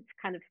them and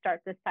kind of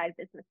start this side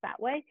business that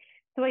way.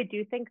 So I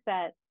do think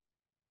that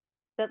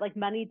like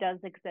money does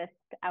exist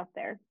out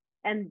there,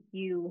 and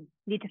you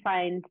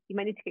might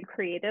need to get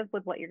creative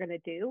with what you're going to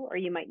do, or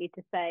you might need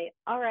to say,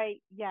 all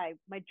right, yeah,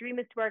 my dream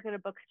is to work at a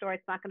bookstore.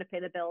 It's not going to pay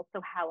the bills.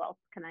 So how else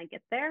can I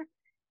get there?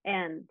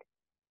 And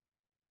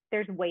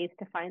there's ways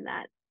to find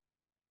that.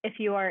 If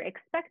you are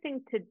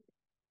expecting to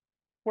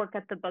work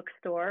at the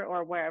bookstore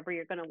or wherever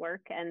you're going to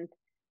work and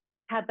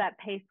have that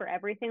pay for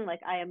everything.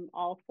 Like I am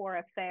all for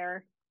a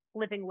fair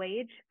living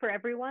wage for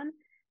everyone.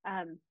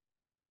 Um,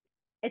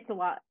 it's a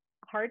lot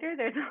harder.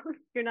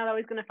 You're not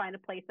always going to find a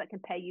place that can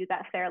pay you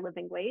that fair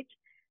living wage.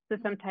 So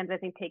sometimes I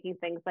think taking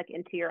things like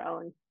into your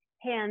own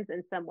hands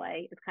in some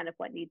way is kind of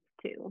what needs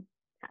to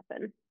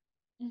happen.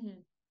 Mm-hmm.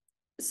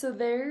 So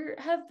there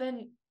have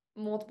been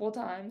multiple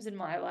times in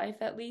my life,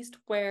 at least,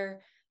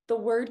 where the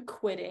word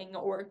quitting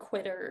or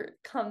quitter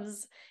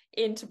comes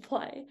into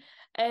play.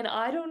 And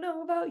I don't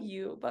know about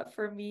you, but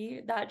for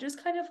me, that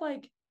just kind of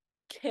like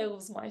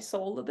kills my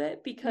soul a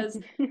bit because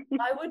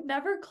I would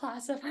never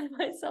classify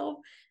myself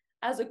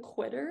as a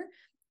quitter.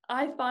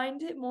 I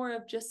find it more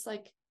of just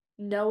like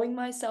knowing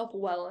myself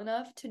well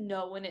enough to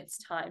know when it's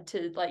time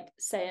to like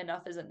say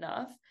enough is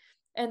enough.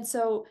 And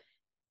so,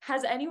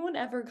 has anyone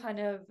ever kind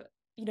of,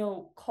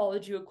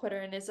 called you a quitter?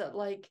 And is it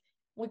like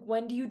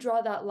when do you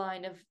draw that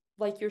line of,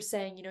 like you're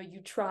saying,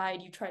 you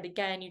tried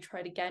again, you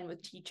tried again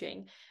with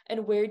teaching,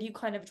 and where do you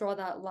kind of draw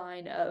that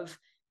line of,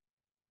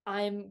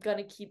 I'm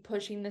gonna keep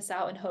pushing this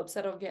out in hopes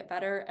that it'll get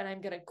better and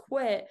I'm gonna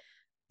quit,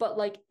 but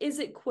like, is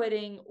it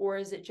quitting or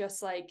is it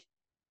just like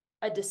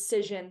a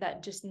decision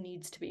that just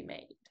needs to be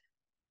made?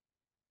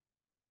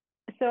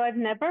 So I've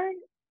never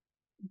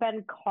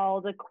been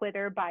called a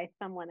quitter by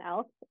someone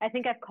else. I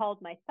think I've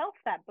called myself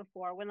that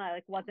before when I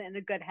like wasn't in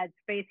a good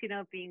headspace,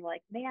 being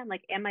like, man,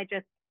 like, am I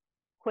just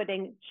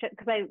quitting?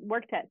 Because I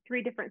worked at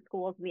 3 different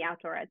schools in the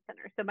outdoor ed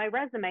center. So my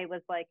resume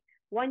was like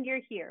 1 year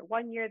here,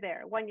 1 year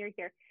there, 1 year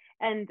here.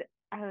 And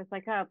I was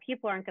like, oh,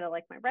 people aren't going to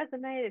like my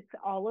resume. It's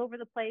all over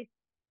the place.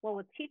 Well,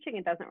 with teaching,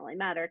 it doesn't really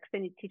matter because they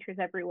need teachers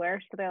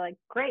everywhere. So they're like,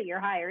 great, you're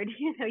hired.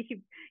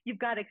 You've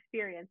got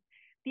experience.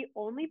 The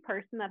only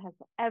person that has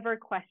ever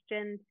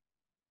questioned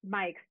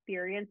my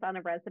experience on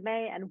a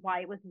resume and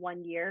why it was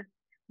 1 year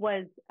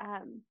was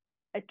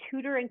a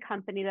tutoring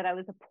company that I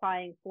was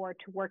applying for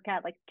to work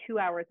at like 2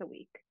 hours a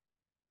week.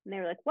 And they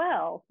were like,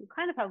 well, you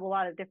kind of have a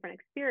lot of different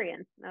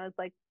experience. And I was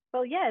like,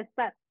 well, yes,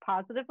 that's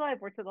positive.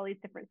 I've worked with all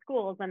these different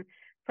schools. And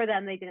for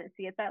them, they didn't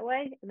see it that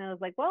way. And I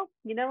was like, well,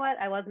 you know what?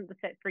 I wasn't the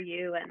fit for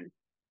you.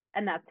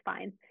 And that's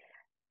fine.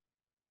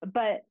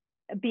 But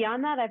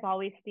beyond that, I've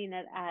always seen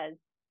it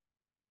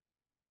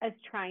as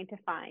trying to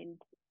find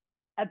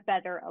a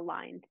better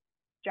aligned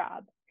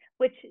job,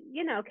 which,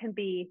 can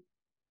be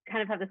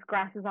kind of have this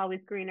grass is always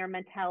greener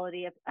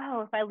mentality of,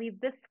 oh, if I leave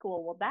this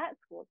school, well, that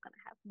school is going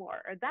to have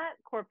more, or that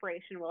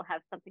corporation will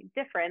have something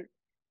different.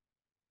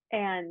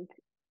 And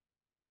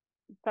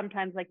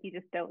sometimes, like, you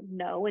just don't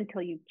know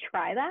until you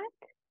try that.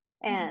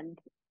 And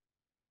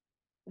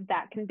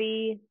that can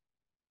be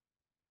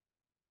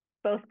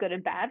both good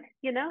and bad.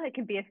 It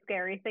can be a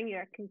scary thing.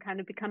 It can kind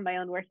of become my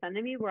own worst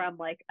enemy where I'm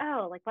like,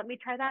 oh, like, let me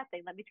try that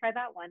thing. Let me try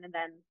that one. And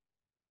then,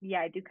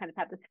 yeah, I do kind of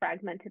have this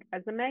fragmented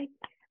resume.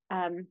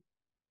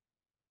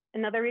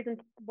 Another reason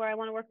where I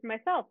want to work for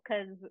myself,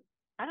 because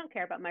I don't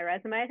care about my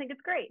resume. I think it's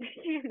great,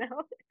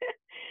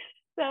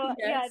 So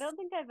Yes. yeah, I don't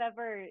think I've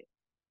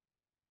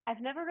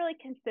never really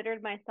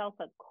considered myself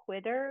a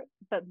quitter,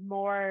 but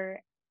more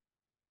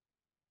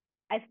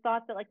I've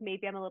thought that like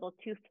maybe I'm a little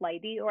too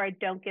flighty or I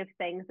don't give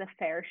things a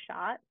fair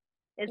shot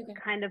is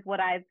kind of what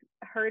I've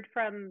heard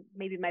from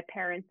maybe my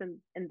parents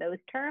in those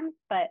terms.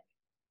 But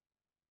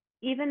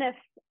even if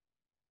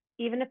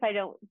I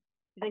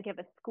didn't give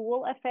a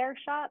school a fair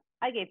shot,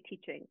 I gave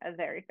teaching a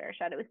very fair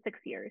shot. It was 6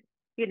 years,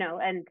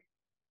 and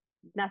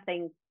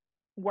nothing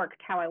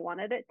worked how I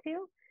wanted it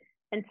to.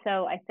 And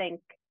so I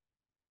think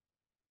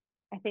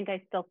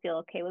I still feel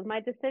okay with my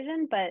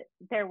decision, but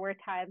there were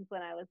times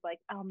when I was like,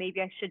 oh,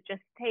 maybe I should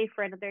just stay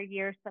for another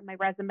year so that my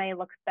resume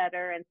looks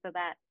better and so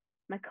that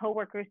my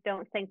coworkers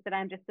don't think that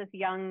I'm just this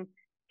young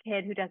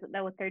kid who doesn't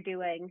know what they're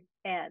doing.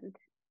 And,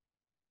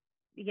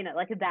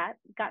 like that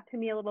got to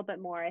me a little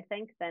bit more, I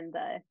think, than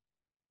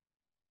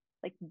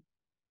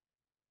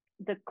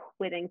the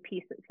quitting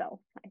piece itself,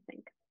 I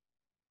think.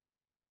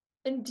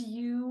 And do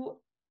you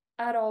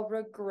at all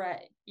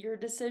regret your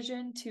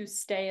decision to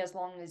stay as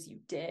long as you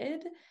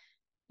did?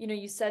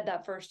 You said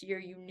that first year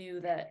you knew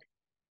that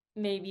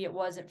maybe it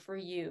wasn't for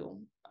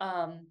you.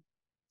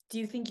 Do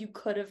you think you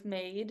could have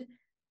made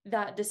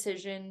that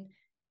decision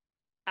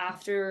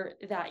after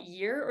that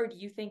year, or do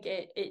you think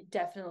it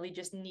definitely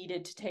just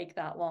needed to take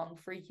that long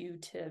for you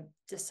to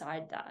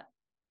decide that?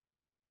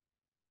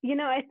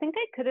 I think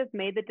I could have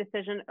made the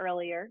decision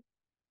earlier,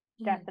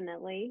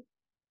 definitely.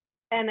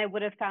 And I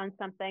would have found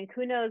something.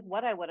 Who knows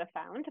what I would have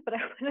found, but I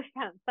would have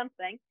found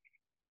something.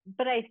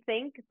 But I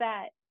think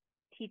that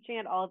teaching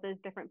at all of those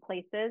different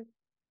places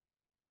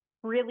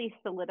really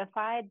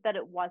solidified that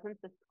it wasn't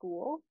the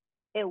school,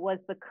 it was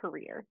the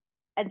career.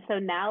 And so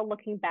now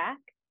looking back,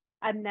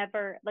 I've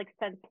never, like,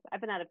 since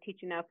I've been out of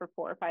teaching now for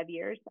 4 or 5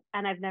 years,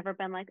 and I've never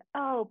been like,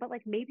 oh, but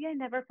like maybe I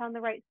never found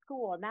the right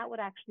school and that would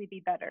actually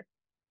be better.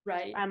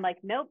 Right. I'm like,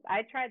 nope,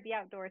 I tried the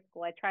outdoor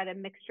school. I tried a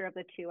mixture of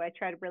the two. I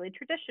tried really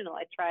traditional.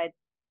 I tried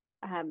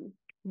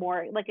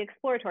more like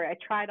exploratory. I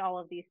tried all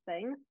of these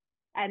things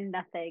and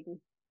nothing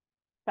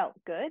felt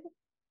good.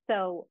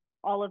 So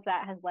all of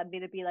that has led me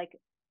to be like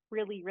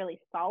really,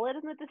 really solid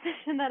in the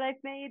decision that I've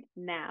made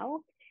now.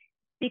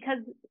 because,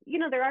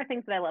 there are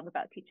things that I love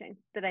about teaching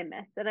that I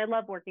miss, and I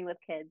love working with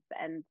kids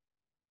and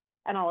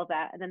all of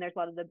that. And then there's a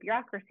lot of the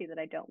bureaucracy that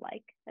I don't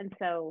like. And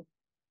so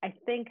I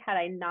think had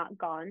I not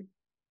gone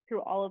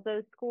through all of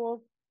those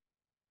schools,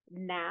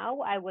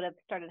 now I would have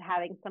started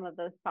having some of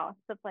those thoughts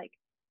of like,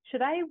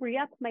 should I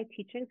re-up my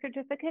teaching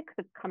certificate because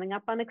it's coming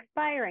up on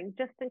expiring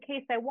just in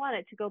case I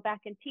wanted to go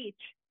back and teach?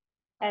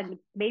 And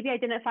maybe I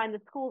didn't find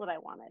the school that I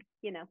wanted,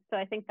 So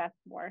I think that's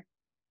more,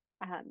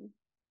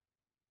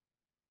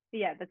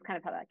 yeah, that's kind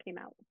of how that came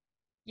out.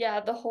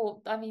 Yeah,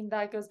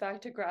 that goes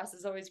back to grass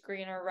is always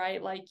greener,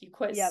 right? Like you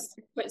quit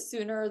Yep.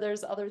 sooner,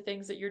 there's other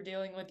things that you're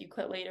dealing with, you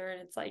quit later,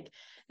 and it's like,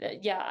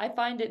 yeah, I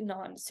find it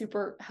not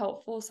super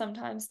helpful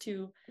sometimes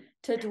to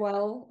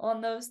dwell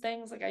on those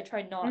things. Like I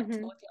try not to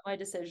look at my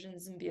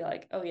decisions and be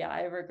like, oh yeah,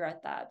 I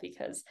regret that,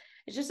 because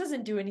it just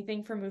doesn't do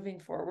anything for moving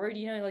forward.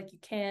 Like you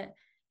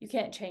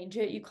can't change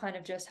it. You kind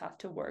of just have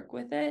to work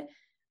with it.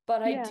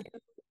 But Yeah.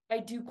 I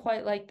do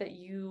quite like that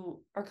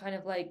you are kind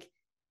of like,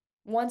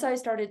 once I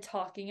started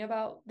talking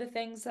about the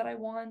things that I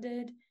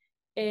wanted,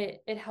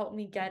 it helped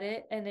me get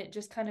it. And it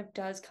just kind of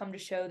does come to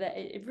show that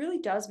it really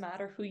does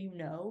matter who you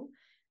know,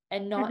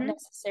 and not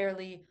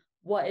necessarily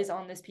what is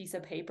on this piece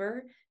of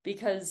paper,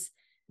 because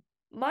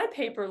my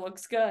paper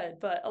looks good,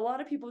 but a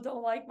lot of people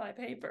don't like my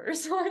paper.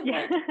 So I'm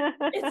like,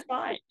 it's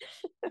fine.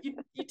 You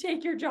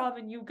take your job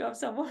and you go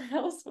somewhere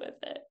else with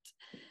it.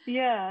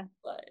 Yeah.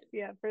 But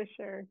Yeah, for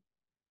sure.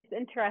 It's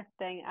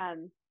interesting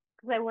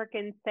because I work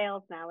in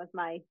sales now with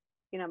my,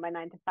 my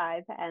 9 to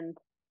 5, and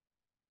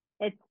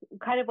it's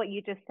kind of what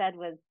you just said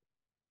was,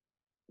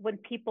 when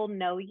people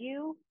know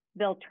you,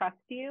 they'll trust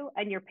you,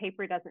 and your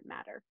paper doesn't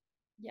matter,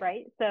 yeah.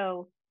 right?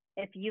 So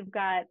if you've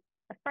got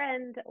a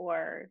friend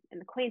or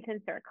an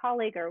acquaintance or a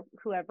colleague or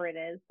whoever it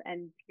is,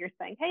 and you're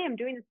saying, hey, I'm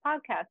doing this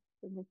podcast,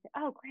 and they say,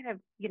 oh, great,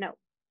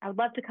 I would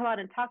love to come out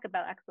and talk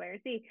about X, Y, or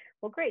Z.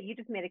 Well, great, you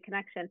just made a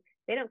connection.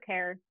 They don't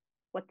care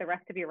what the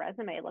rest of your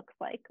resume looks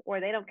like, or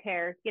they don't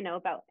care,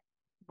 about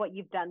what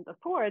you've done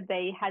before.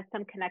 They had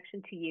some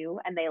connection to you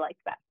and they liked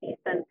that piece.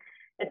 And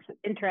it's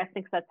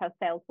interesting because that's how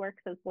sales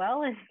works as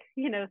well. And,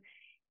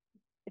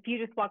 if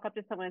you just walk up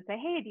to someone and say,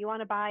 hey, do you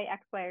want to buy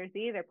X, Y, or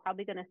Z? They're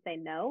probably going to say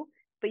no,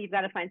 but you've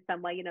got to find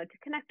some way, to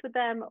connect with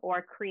them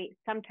or create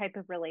some type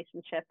of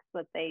relationship so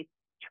that they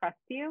trust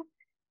you,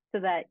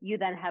 so that you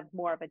then have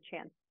more of a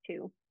chance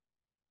to,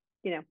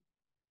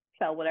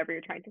 sell whatever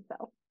you're trying to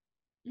sell.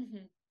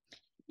 Mm-hmm.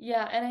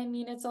 Yeah. And I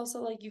mean, it's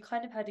also like you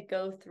kind of had to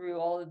go through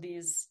all of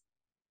these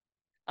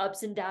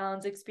ups and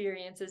downs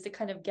experiences to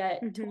kind of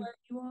get to where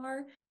you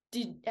are.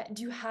 Do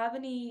you have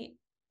any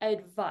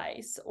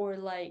advice or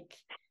like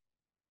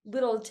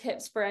little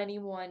tips for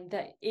anyone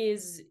that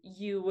is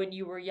you when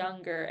you were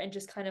younger and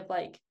just kind of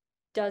like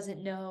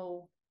doesn't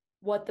know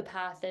what the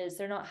path is?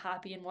 They're not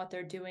happy in what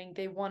they're doing.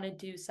 They want to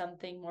do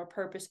something more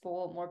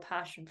purposeful, more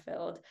passion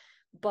filled,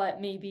 but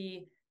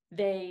maybe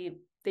they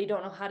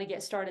don't know how to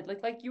get started.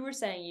 Like you were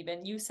saying,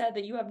 even you said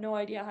that you have no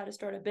idea how to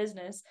start a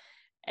business.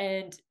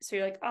 And so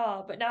you're like,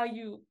 oh, but now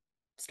you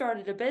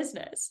started a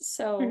business.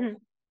 So do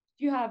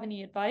you have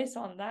any advice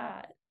on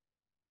that?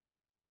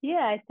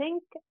 Yeah, I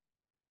think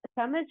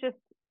some is just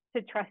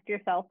to trust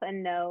yourself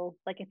and know,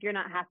 like, if you're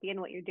not happy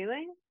in what you're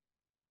doing,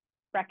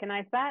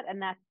 recognize that.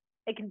 And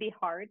it can be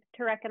hard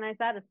to recognize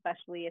that,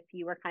 especially if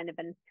you were kind of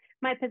in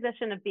my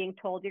position of being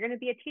told you're going to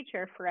be a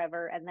teacher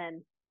forever and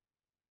then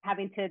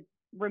having to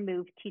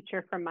remove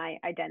teacher from my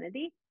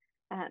identity.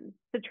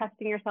 So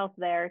trusting yourself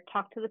there,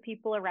 talk to the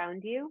people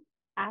around you,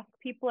 ask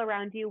people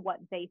around you what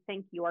they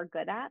think you are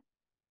good at.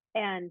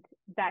 And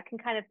that can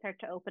kind of start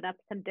to open up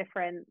some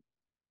different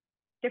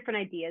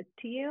ideas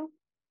to you.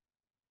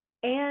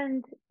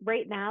 And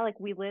right now, like,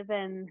 we live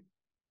in,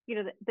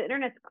 the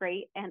internet's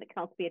great and it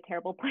can also be a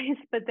terrible place,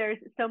 but there's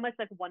so much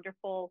like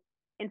wonderful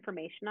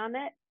information on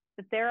it,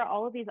 that there are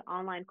all of these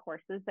online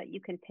courses that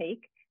you can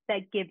take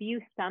that give you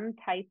some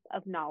type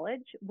of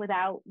knowledge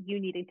without you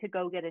needing to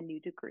go get a new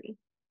degree.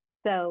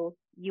 So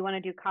you want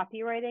to do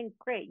copywriting?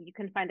 Great. You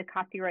can find a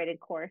copywriting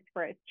course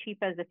for as cheap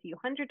as a few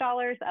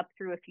 $100s up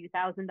through a few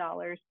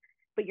 $1,000s,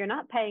 but you're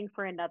not paying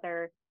for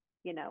another,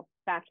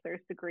 bachelor's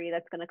degree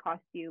that's going to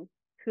cost you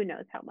who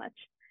knows how much.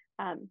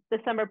 The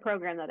summer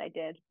program that I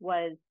did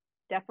was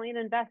definitely an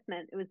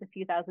investment. It was a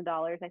few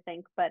 $1,000s, I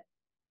think, but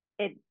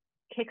it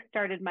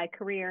kickstarted my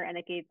career, and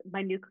it gave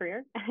my new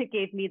career. It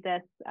gave me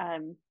this,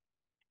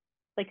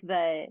 like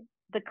the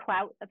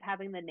clout of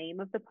having the name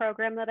of the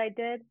program that I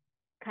did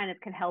kind of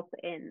can help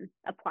in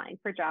applying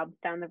for jobs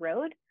down the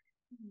road.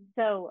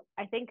 So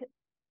I think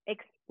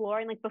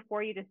exploring, like,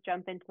 before you just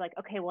jump into like,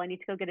 okay, well, I need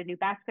to go get a new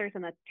bachelor's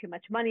and that's too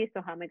much money,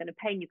 so how am I going to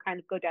pay? And you kind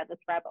of go down this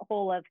rabbit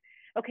hole of,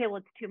 okay, well,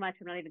 it's too much,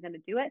 I'm not even going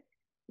to do it.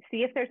 See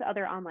if there's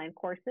other online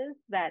courses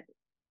that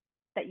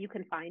you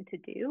can find to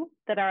do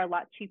that are a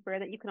lot cheaper,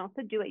 that you can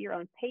also do at your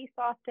own pace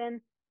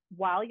often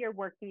while you're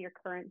working your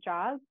current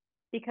job,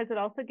 because it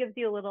also gives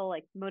you a little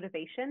like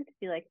motivation to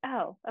be like,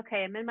 oh,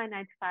 okay, I'm in my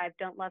 9 to 5,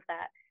 don't love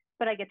that,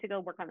 but I get to go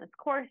work on this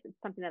course. It's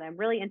something that I'm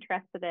really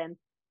interested in.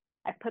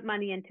 I've put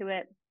money into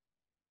it.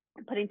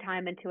 I'm putting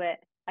time into it.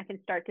 I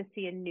can start to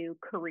see a new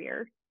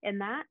career in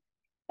that.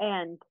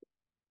 And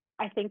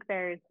I think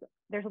there's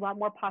a lot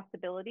more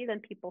possibility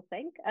than people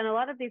think. And a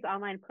lot of these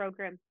online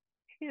programs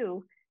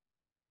too,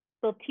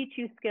 they'll teach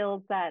you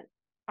skills that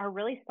are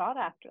really sought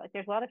after. Like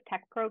there's a lot of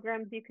tech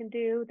programs you can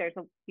do.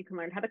 You can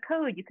learn how to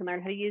code. You can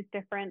learn how to use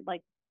different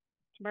like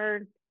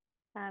customer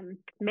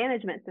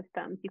management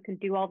systems. You can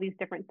do all these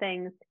different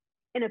things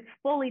in a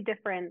fully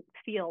different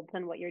field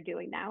than what you're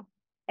doing now.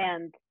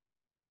 And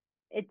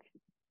it's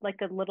like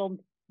a little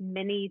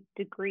mini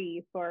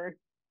degree for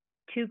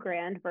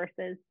 $2,000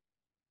 versus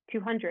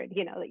 200,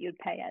 that you'd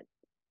pay at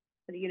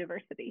a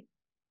university.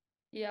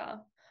 Yeah.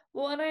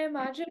 Well, and I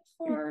imagine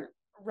for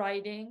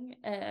writing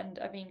and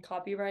I mean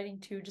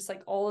copywriting too, just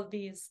like all of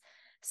these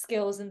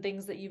skills and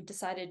things that you've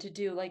decided to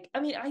do. Like, I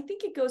mean, I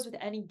think it goes with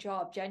any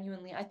job,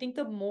 genuinely. I think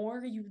the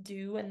more you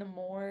do and the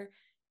more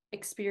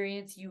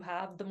experience you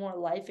have, the more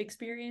life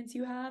experience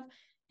you have,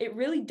 it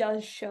really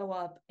does show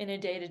up in a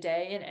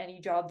day-to-day in any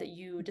job that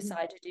you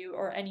decide to do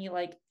or any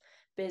like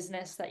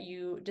business that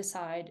you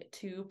decide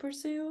to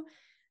pursue.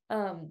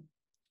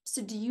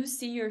 So do you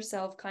see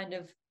yourself kind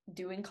of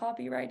doing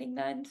copywriting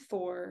then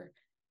for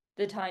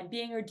the time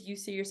being, or do you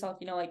see yourself,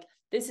 like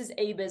this is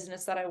a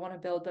business that I want to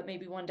build, but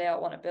maybe one day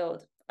I'll want to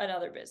build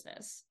another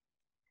business?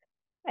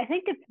 I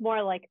think it's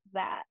more like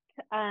that.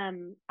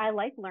 I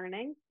like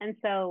learning, and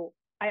so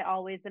I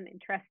always am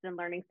interested in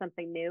learning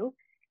something new.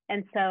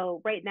 And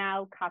so right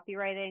now,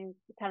 copywriting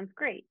sounds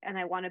great, and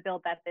I want to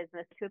build that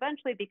business to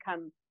eventually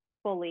become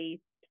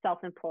fully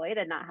self-employed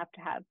and not have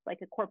to have like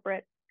a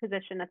corporate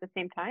position at the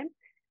same time.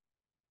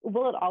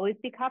 Will it always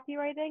be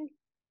copywriting?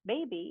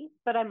 Maybe,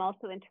 but I'm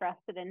also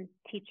interested in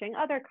teaching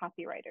other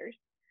copywriters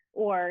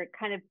or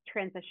kind of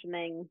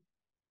transitioning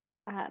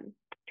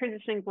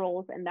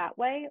roles in that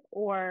way,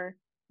 or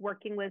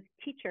working with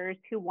teachers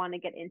who want to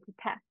get into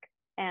tech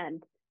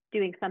and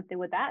doing something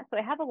with that. So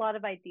I have a lot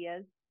of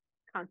ideas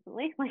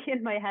constantly like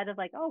in my head of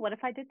like, oh, what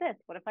if I did this?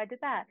 What if I did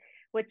that?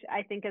 Which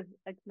I think is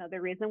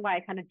another reason why I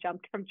kind of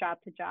jumped from job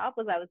to job,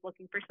 was I was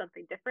looking for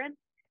something different.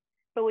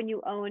 But when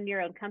you own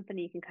your own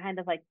company, you can kind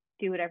of like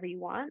do whatever you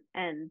want,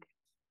 and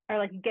or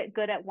like get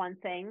good at one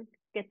thing,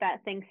 get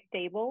that thing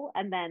stable,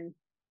 and then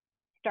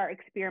start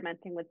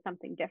experimenting with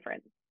something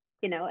different,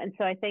 And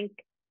so I think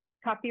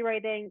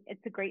copywriting,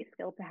 it's a great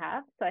skill to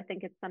have. So I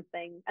think it's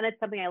something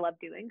I love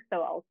doing.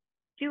 So I'll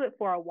do it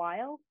for a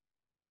while.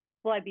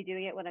 Will I be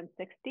doing it when I'm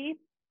 60?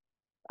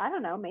 I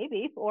don't know,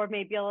 maybe. Or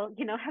maybe I'll,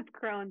 have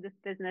grown this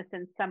business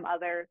in some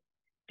other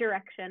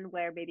direction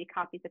where maybe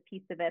copy's a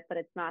piece of it, but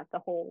it's not the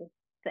whole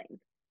thing.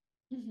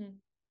 Mm-hmm.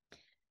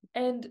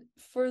 And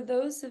for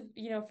those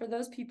for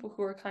those people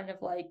who are kind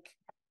of like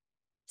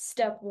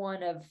step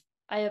one of,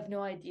 I have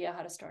no idea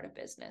how to start a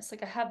business.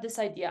 Like I have this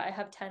idea, I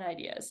have 10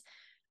 ideas.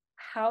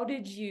 How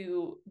did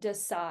you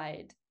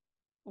decide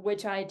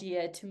which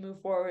idea to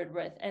move forward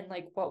with? And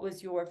like, what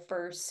was your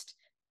first,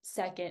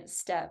 second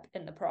step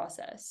in the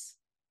process?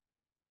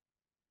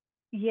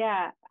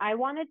 Yeah, I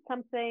wanted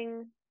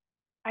something,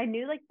 I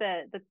knew like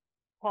the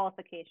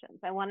qualifications.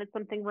 I wanted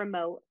something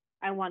remote.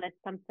 I wanted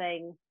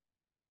something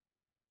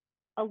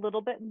a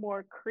little bit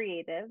more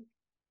creative.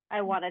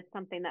 I wanted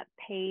something that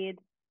paid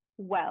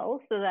well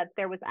so that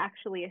there was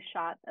actually a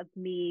shot of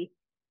me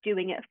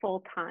doing it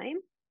full time.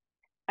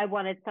 I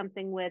wanted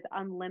something with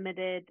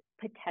unlimited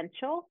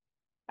potential,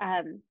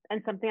 and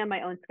something on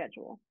my own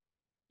schedule.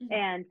 Mm-hmm.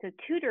 And so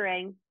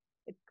tutoring,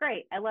 it's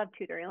great. I love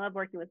tutoring. I love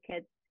working with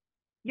kids.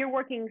 You're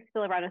working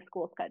still around a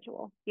school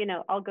schedule.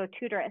 I'll go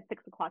tutor at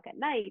 6 o'clock at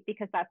night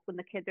because that's when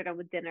the kids are done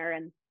with dinner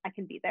and I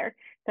can be there.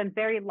 So I'm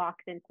very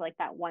locked into like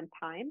that one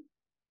time.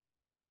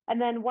 And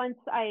then once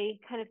I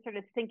kind of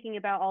started thinking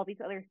about all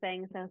these other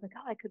things, I was like,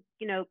 oh, I could,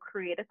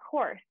 create a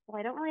course. Well,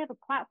 I don't really have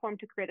a platform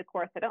to create a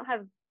course. I don't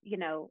have,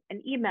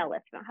 an email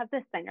list. I don't have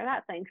this thing or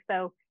that thing.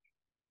 So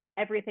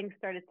everything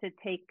started to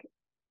take,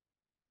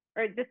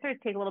 or it just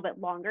started to take a little bit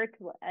longer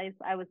as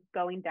I was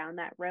going down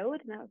that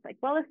road. And I was like,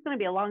 well, this is going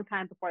to be a long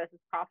time before this is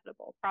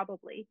profitable,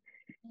 probably.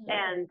 Mm-hmm.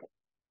 And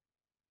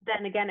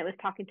then again, it was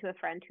talking to a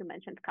friend who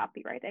mentioned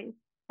copywriting.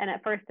 And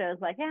at first I was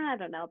like, yeah, I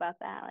don't know about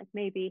that, like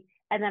maybe.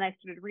 And then I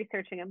started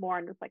researching it more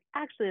and was like,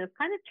 actually, this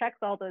kind of checks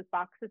all those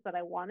boxes that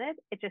I wanted.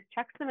 It just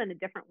checks them in a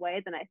different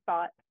way than I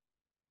thought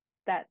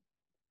that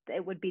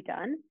it would be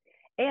done.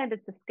 And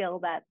it's a skill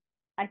that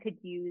I could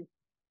use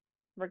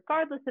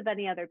regardless of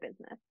any other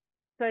business.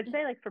 So I'd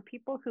say like for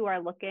people who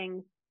are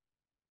looking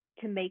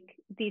to make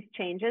these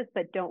changes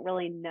but don't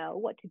really know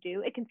what to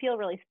do, it can feel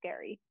really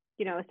scary.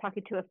 I was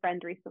talking to a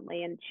friend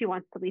recently and she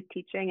wants to leave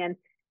teaching and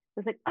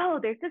was like, oh,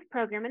 there's this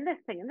program and this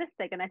thing and this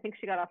thing. And I think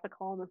she got off the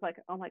call and was like,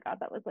 oh my God,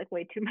 that was like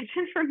way too much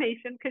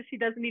information, because she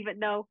doesn't even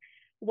know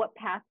what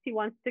path she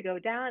wants to go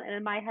down. And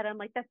in my head, I'm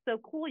like, that's so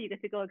cool. You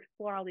get to go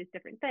explore all these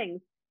different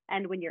things.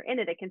 And when you're in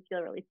it, it can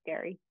feel really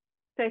scary.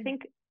 So I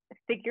think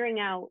figuring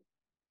out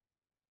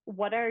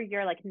what are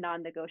your like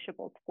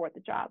non-negotiables for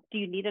the job. Do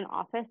you need an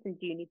office and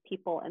do you need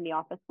people in the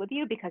office with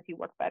you because you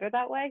work better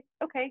that way?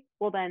 Okay,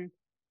 well then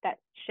that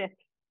shifts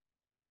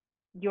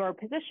your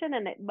position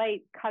and it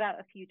might cut out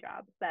a few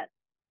jobs that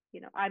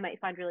I might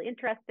find really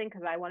interesting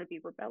because I want to be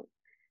remote.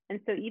 And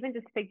so even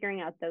just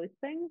figuring out those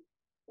things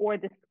or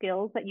the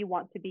skills that you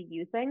want to be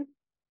using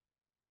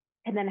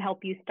can then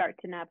help you start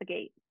to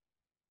navigate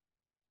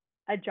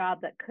a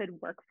job that could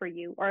work for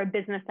you or a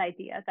business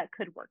idea that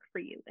could work for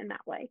you in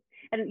that way.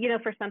 And,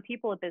 for some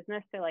people, a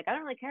business, they're like, I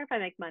don't really care if I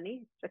make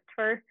money. It's just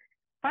for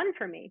fun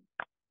for me.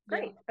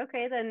 Great. Yeah.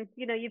 Okay. Then,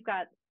 you've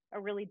got a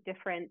really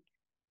different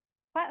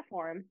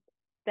platform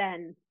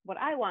than what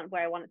I want,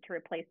 where I want it to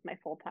replace my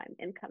full-time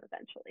income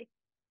eventually.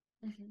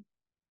 Mm-hmm.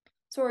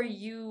 So are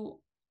you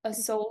a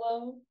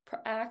solo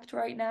act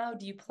right now?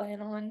 Do you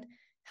plan on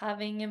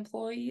having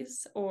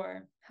employees,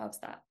 or how's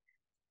that?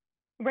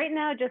 Right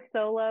now, just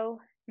solo.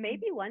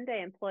 Maybe one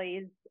day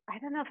employees. I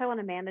don't know if I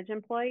want to manage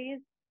employees,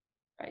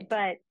 right?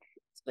 But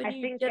so I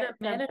think get a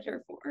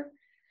manager for.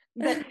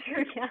 That's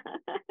true. Yeah.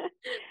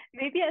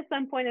 Maybe at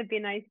some point it'd be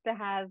nice to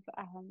have,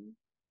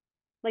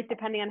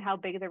 depending on how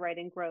big the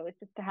writing grows,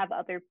 just to have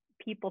other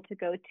people to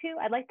go to.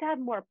 I'd like to have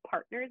more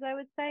partners, I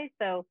would say.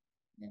 So,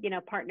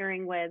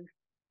 partnering with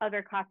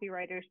other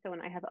copywriters, so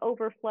when I have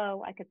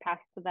overflow, I could pass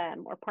to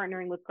them, or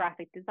partnering with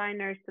graphic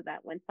designers so that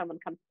when someone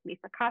comes to me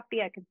for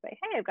copy, I can say,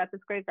 hey, I've got this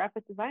great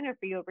graphic designer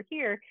for you over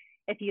here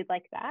if you'd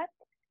like that.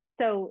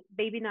 So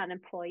maybe not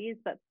employees,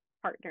 but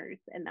partners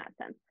in that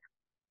sense.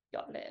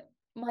 Got it.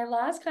 My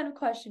last kind of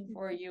question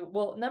for you,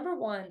 well, number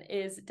one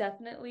is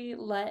definitely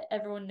let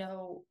everyone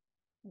know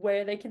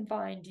where they can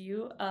find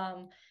you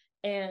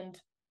and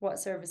what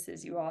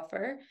services you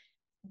offer.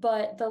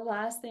 But the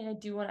last thing I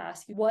do want to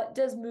ask you, what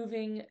does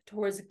moving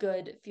towards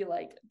good feel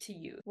like to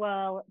you?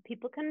 Well,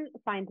 people can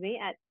find me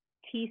at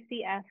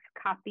tcscopy.com.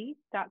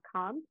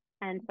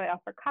 And so I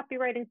offer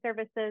copywriting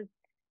services.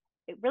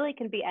 It really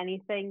can be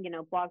anything,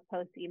 blog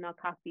posts, email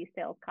copy,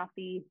 sales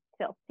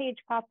page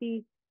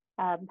copy.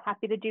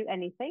 Happy to do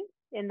anything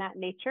in that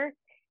nature.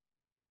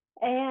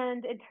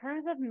 And in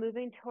terms of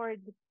moving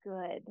towards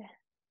good,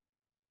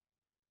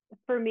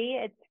 for me,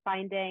 it's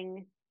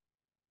finding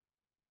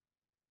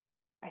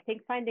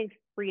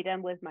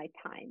freedom with my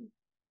time.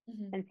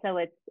 Mm-hmm. And so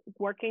it's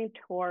working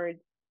towards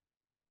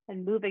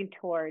and moving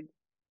towards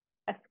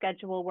a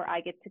schedule where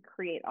I get to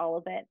create all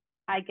of it.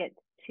 I get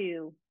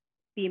to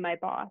be my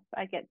boss.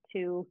 I get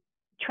to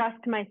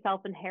trust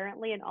myself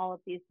inherently in all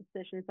of these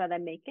decisions that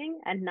I'm making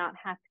and not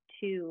have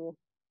to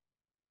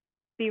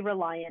be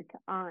reliant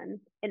on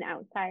an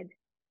outside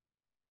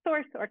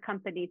source or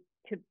company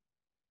to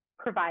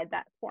provide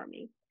that for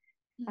me.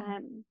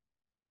 Mm-hmm.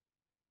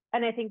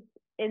 And I think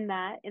in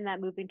that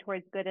moving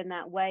towards good in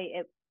that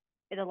way,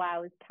 it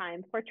allows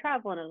time for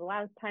travel, and it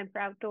allows time for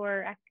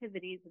outdoor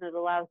activities, and it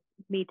allows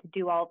me to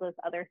do all those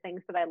other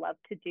things that I love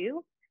to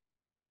do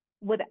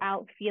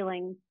without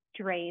feeling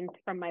drained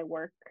from my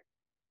work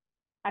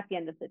at the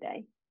end of the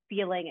day,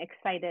 feeling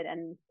excited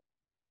and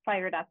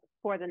fired up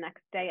for the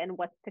next day and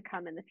what's to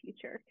come in the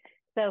future.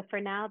 So for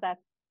now, that's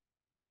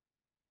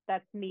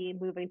me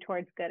moving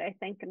towards good, I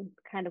think, and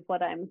kind of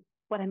what I'm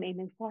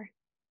aiming for.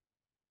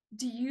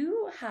 Do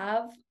you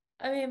have,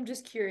 I'm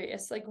just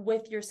curious,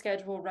 with your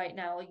schedule right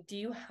now, do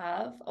you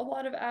have a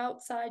lot of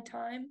outside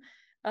time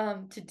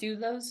to do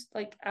those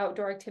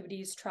outdoor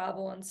activities,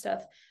 travel and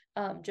stuff,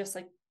 just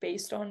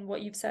based on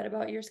what you've said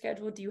about your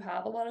schedule? Do you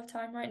have a lot of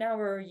time right now,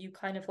 or are you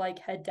kind of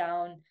head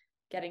down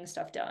getting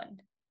stuff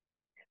done?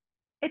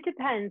 It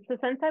depends. So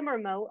since I'm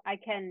remote, I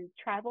can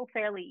travel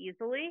fairly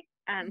easily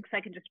because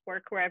I can just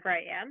work wherever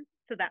I am.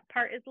 So that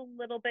part is a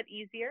little bit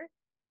easier.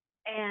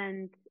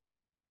 And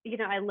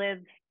I live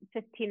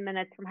 15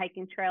 minutes from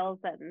hiking trails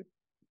and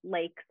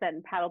lakes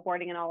and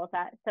paddleboarding and all of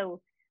that. So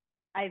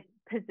I've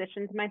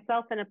positioned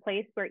myself in a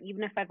place where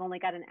even if I've only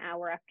got an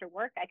hour after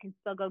work, I can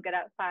still go get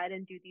outside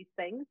and do these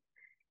things.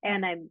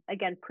 And I'm,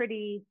 again,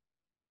 pretty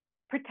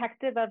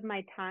protective of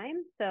my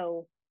time.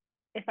 So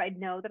if I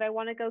know that I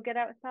want to go get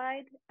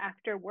outside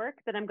after work,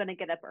 then I'm going to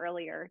get up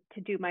earlier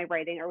to do my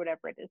writing or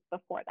whatever it is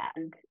before that.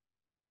 And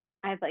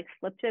I've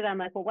flipped it. I'm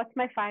well, what's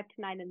my 5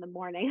 to 9 in the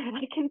morning that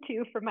I can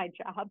do for my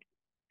job?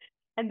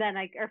 And then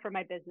or for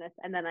my business,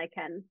 and then I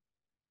can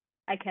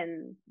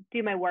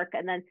do my work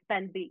and then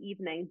spend the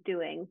evening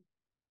doing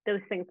those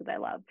things that I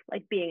love,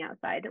 like being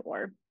outside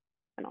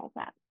and all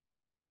that.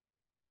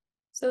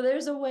 So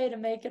there's a way to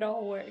make it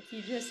all work.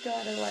 You just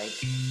gotta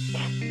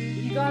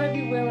you gotta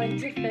be willing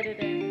to fit it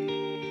in.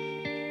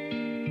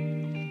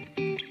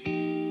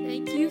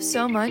 Thank you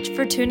so much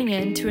for tuning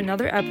in to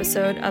another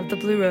episode of the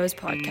Blue Rose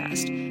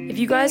Podcast. If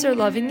you guys are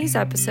loving these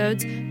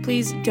episodes,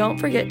 please don't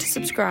forget to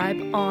subscribe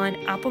on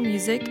Apple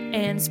Music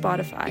and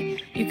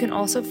Spotify. You can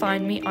also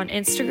find me on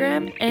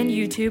Instagram and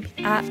YouTube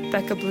at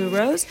Becca Blue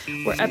Rose,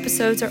 where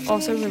episodes are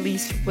also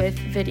released with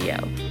video.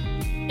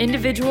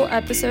 Individual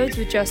episodes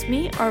with just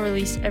me are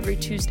released every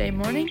Tuesday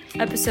morning.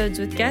 Episodes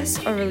with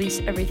guests are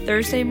released every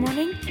Thursday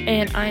morning.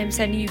 And I am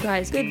sending you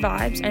guys good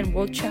vibes, and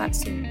we'll chat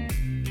soon.